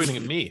 You're pointing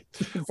at me.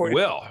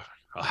 Well,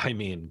 I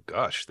mean,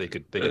 gosh, they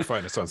could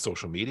find us on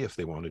social media if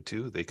they wanted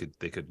to. They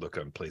could look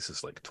on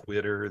places like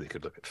Twitter. They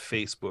could look at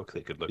Facebook.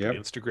 They could look at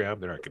Instagram.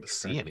 They're not going to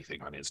see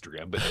anything on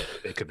Instagram, but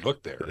they could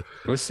look there.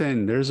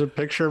 Listen, there's a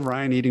picture of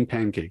Ryan eating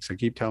pancakes. I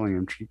keep telling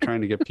him, keep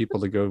trying to get people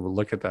to go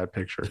look at that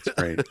picture. It's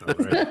great. All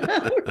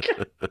right.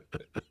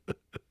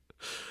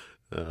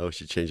 We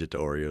should change it to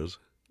Oreos.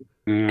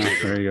 Yeah,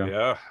 there you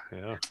go.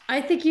 Yeah.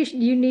 I think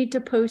you need to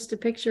post a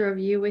picture of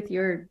you with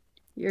your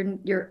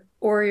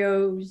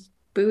Oreos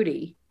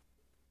booty.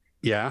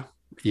 Yeah,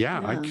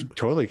 I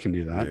totally can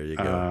do that. There you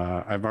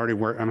go. I've already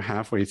worked. I'm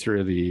halfway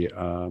through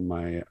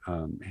my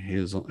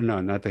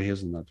not the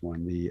hazelnut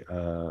one, the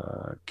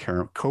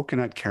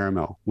coconut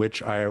caramel,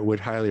 which I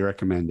would highly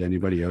recommend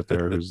anybody out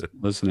there who's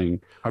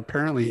listening.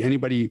 Apparently,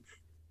 anybody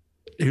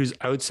who's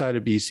outside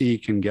of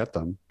BC can get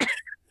them.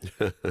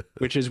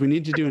 Which is, we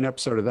need to do an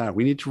episode of that.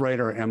 We need to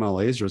write our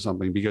MLAs or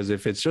something, because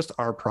if it's just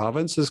our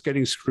province is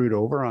getting screwed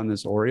over on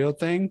this Oreo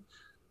thing,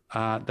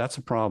 that's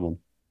a problem.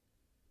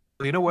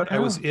 You know what? I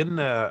was in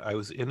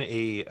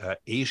a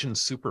Asian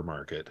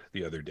supermarket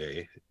the other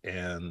day,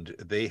 and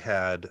they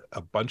had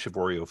a bunch of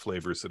Oreo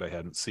flavors that I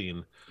hadn't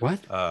seen. What?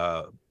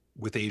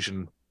 With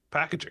Asian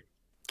packaging.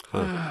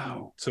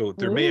 Wow. So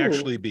there may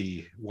actually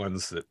be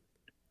ones that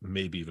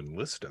maybe even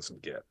Liz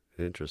doesn't get.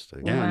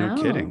 Interesting. Yeah, no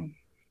kidding.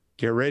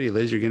 Get ready,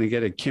 Liz. You're going to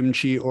get a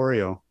kimchi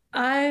Oreo.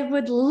 I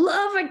would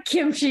love a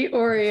kimchi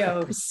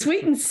Oreo,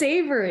 sweet and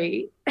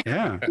savory.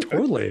 Yeah,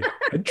 totally.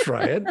 I'd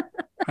try it.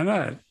 Why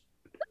not?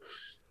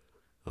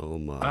 Oh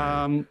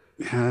my. Yeah,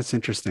 that's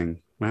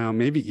interesting. Wow,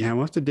 maybe. Yeah,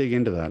 we'll have to dig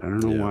into that. I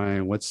don't know why.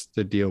 What's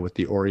the deal with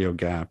the Oreo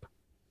gap?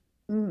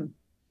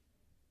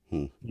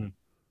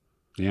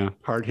 Yeah,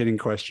 hard-hitting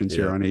questions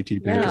here on AT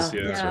Banter.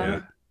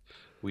 Yeah.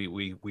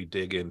 We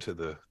dig into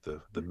the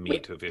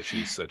meat of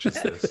issues such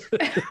as this.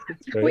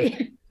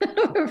 We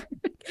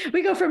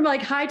go from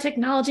like high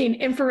technology and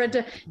infrared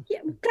to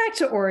back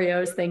to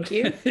Oreos. Thank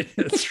you.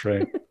 That's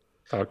right.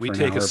 We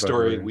take a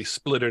story, we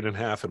split it in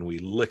half, and we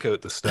lick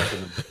out the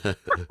stuff in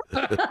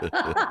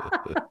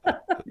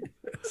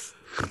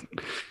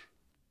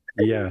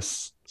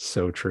Yes,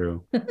 so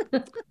true.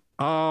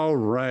 All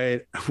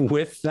right.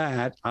 With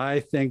that,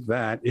 I think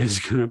that is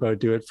going to about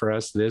do it for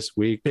us this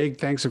week. Big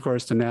thanks, of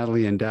course, to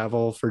Natalie and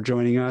Davil for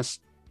joining us.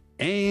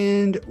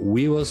 And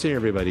we will see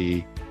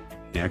everybody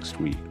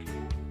next week.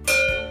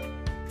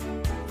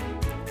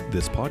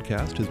 This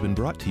podcast has been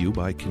brought to you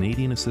by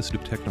Canadian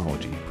Assistive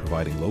Technology,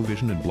 providing low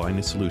vision and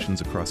blindness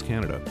solutions across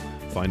Canada.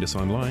 Find us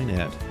online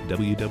at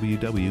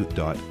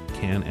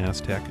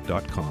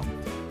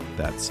www.canastech.com.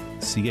 That's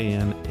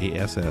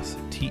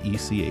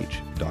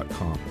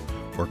CANASSTECH.com.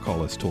 Or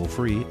call us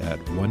toll-free at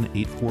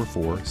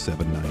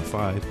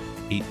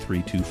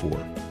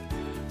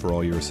 1-844-795-8324. For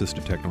all your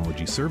assistive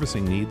technology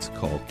servicing needs,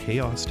 call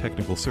Chaos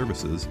Technical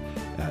Services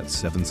at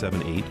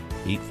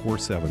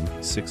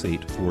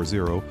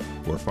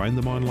 778-847-6840 or find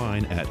them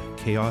online at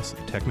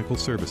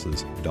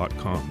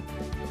chaostechnicalservices.com.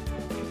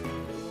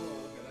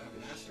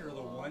 Master of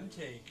the one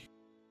take.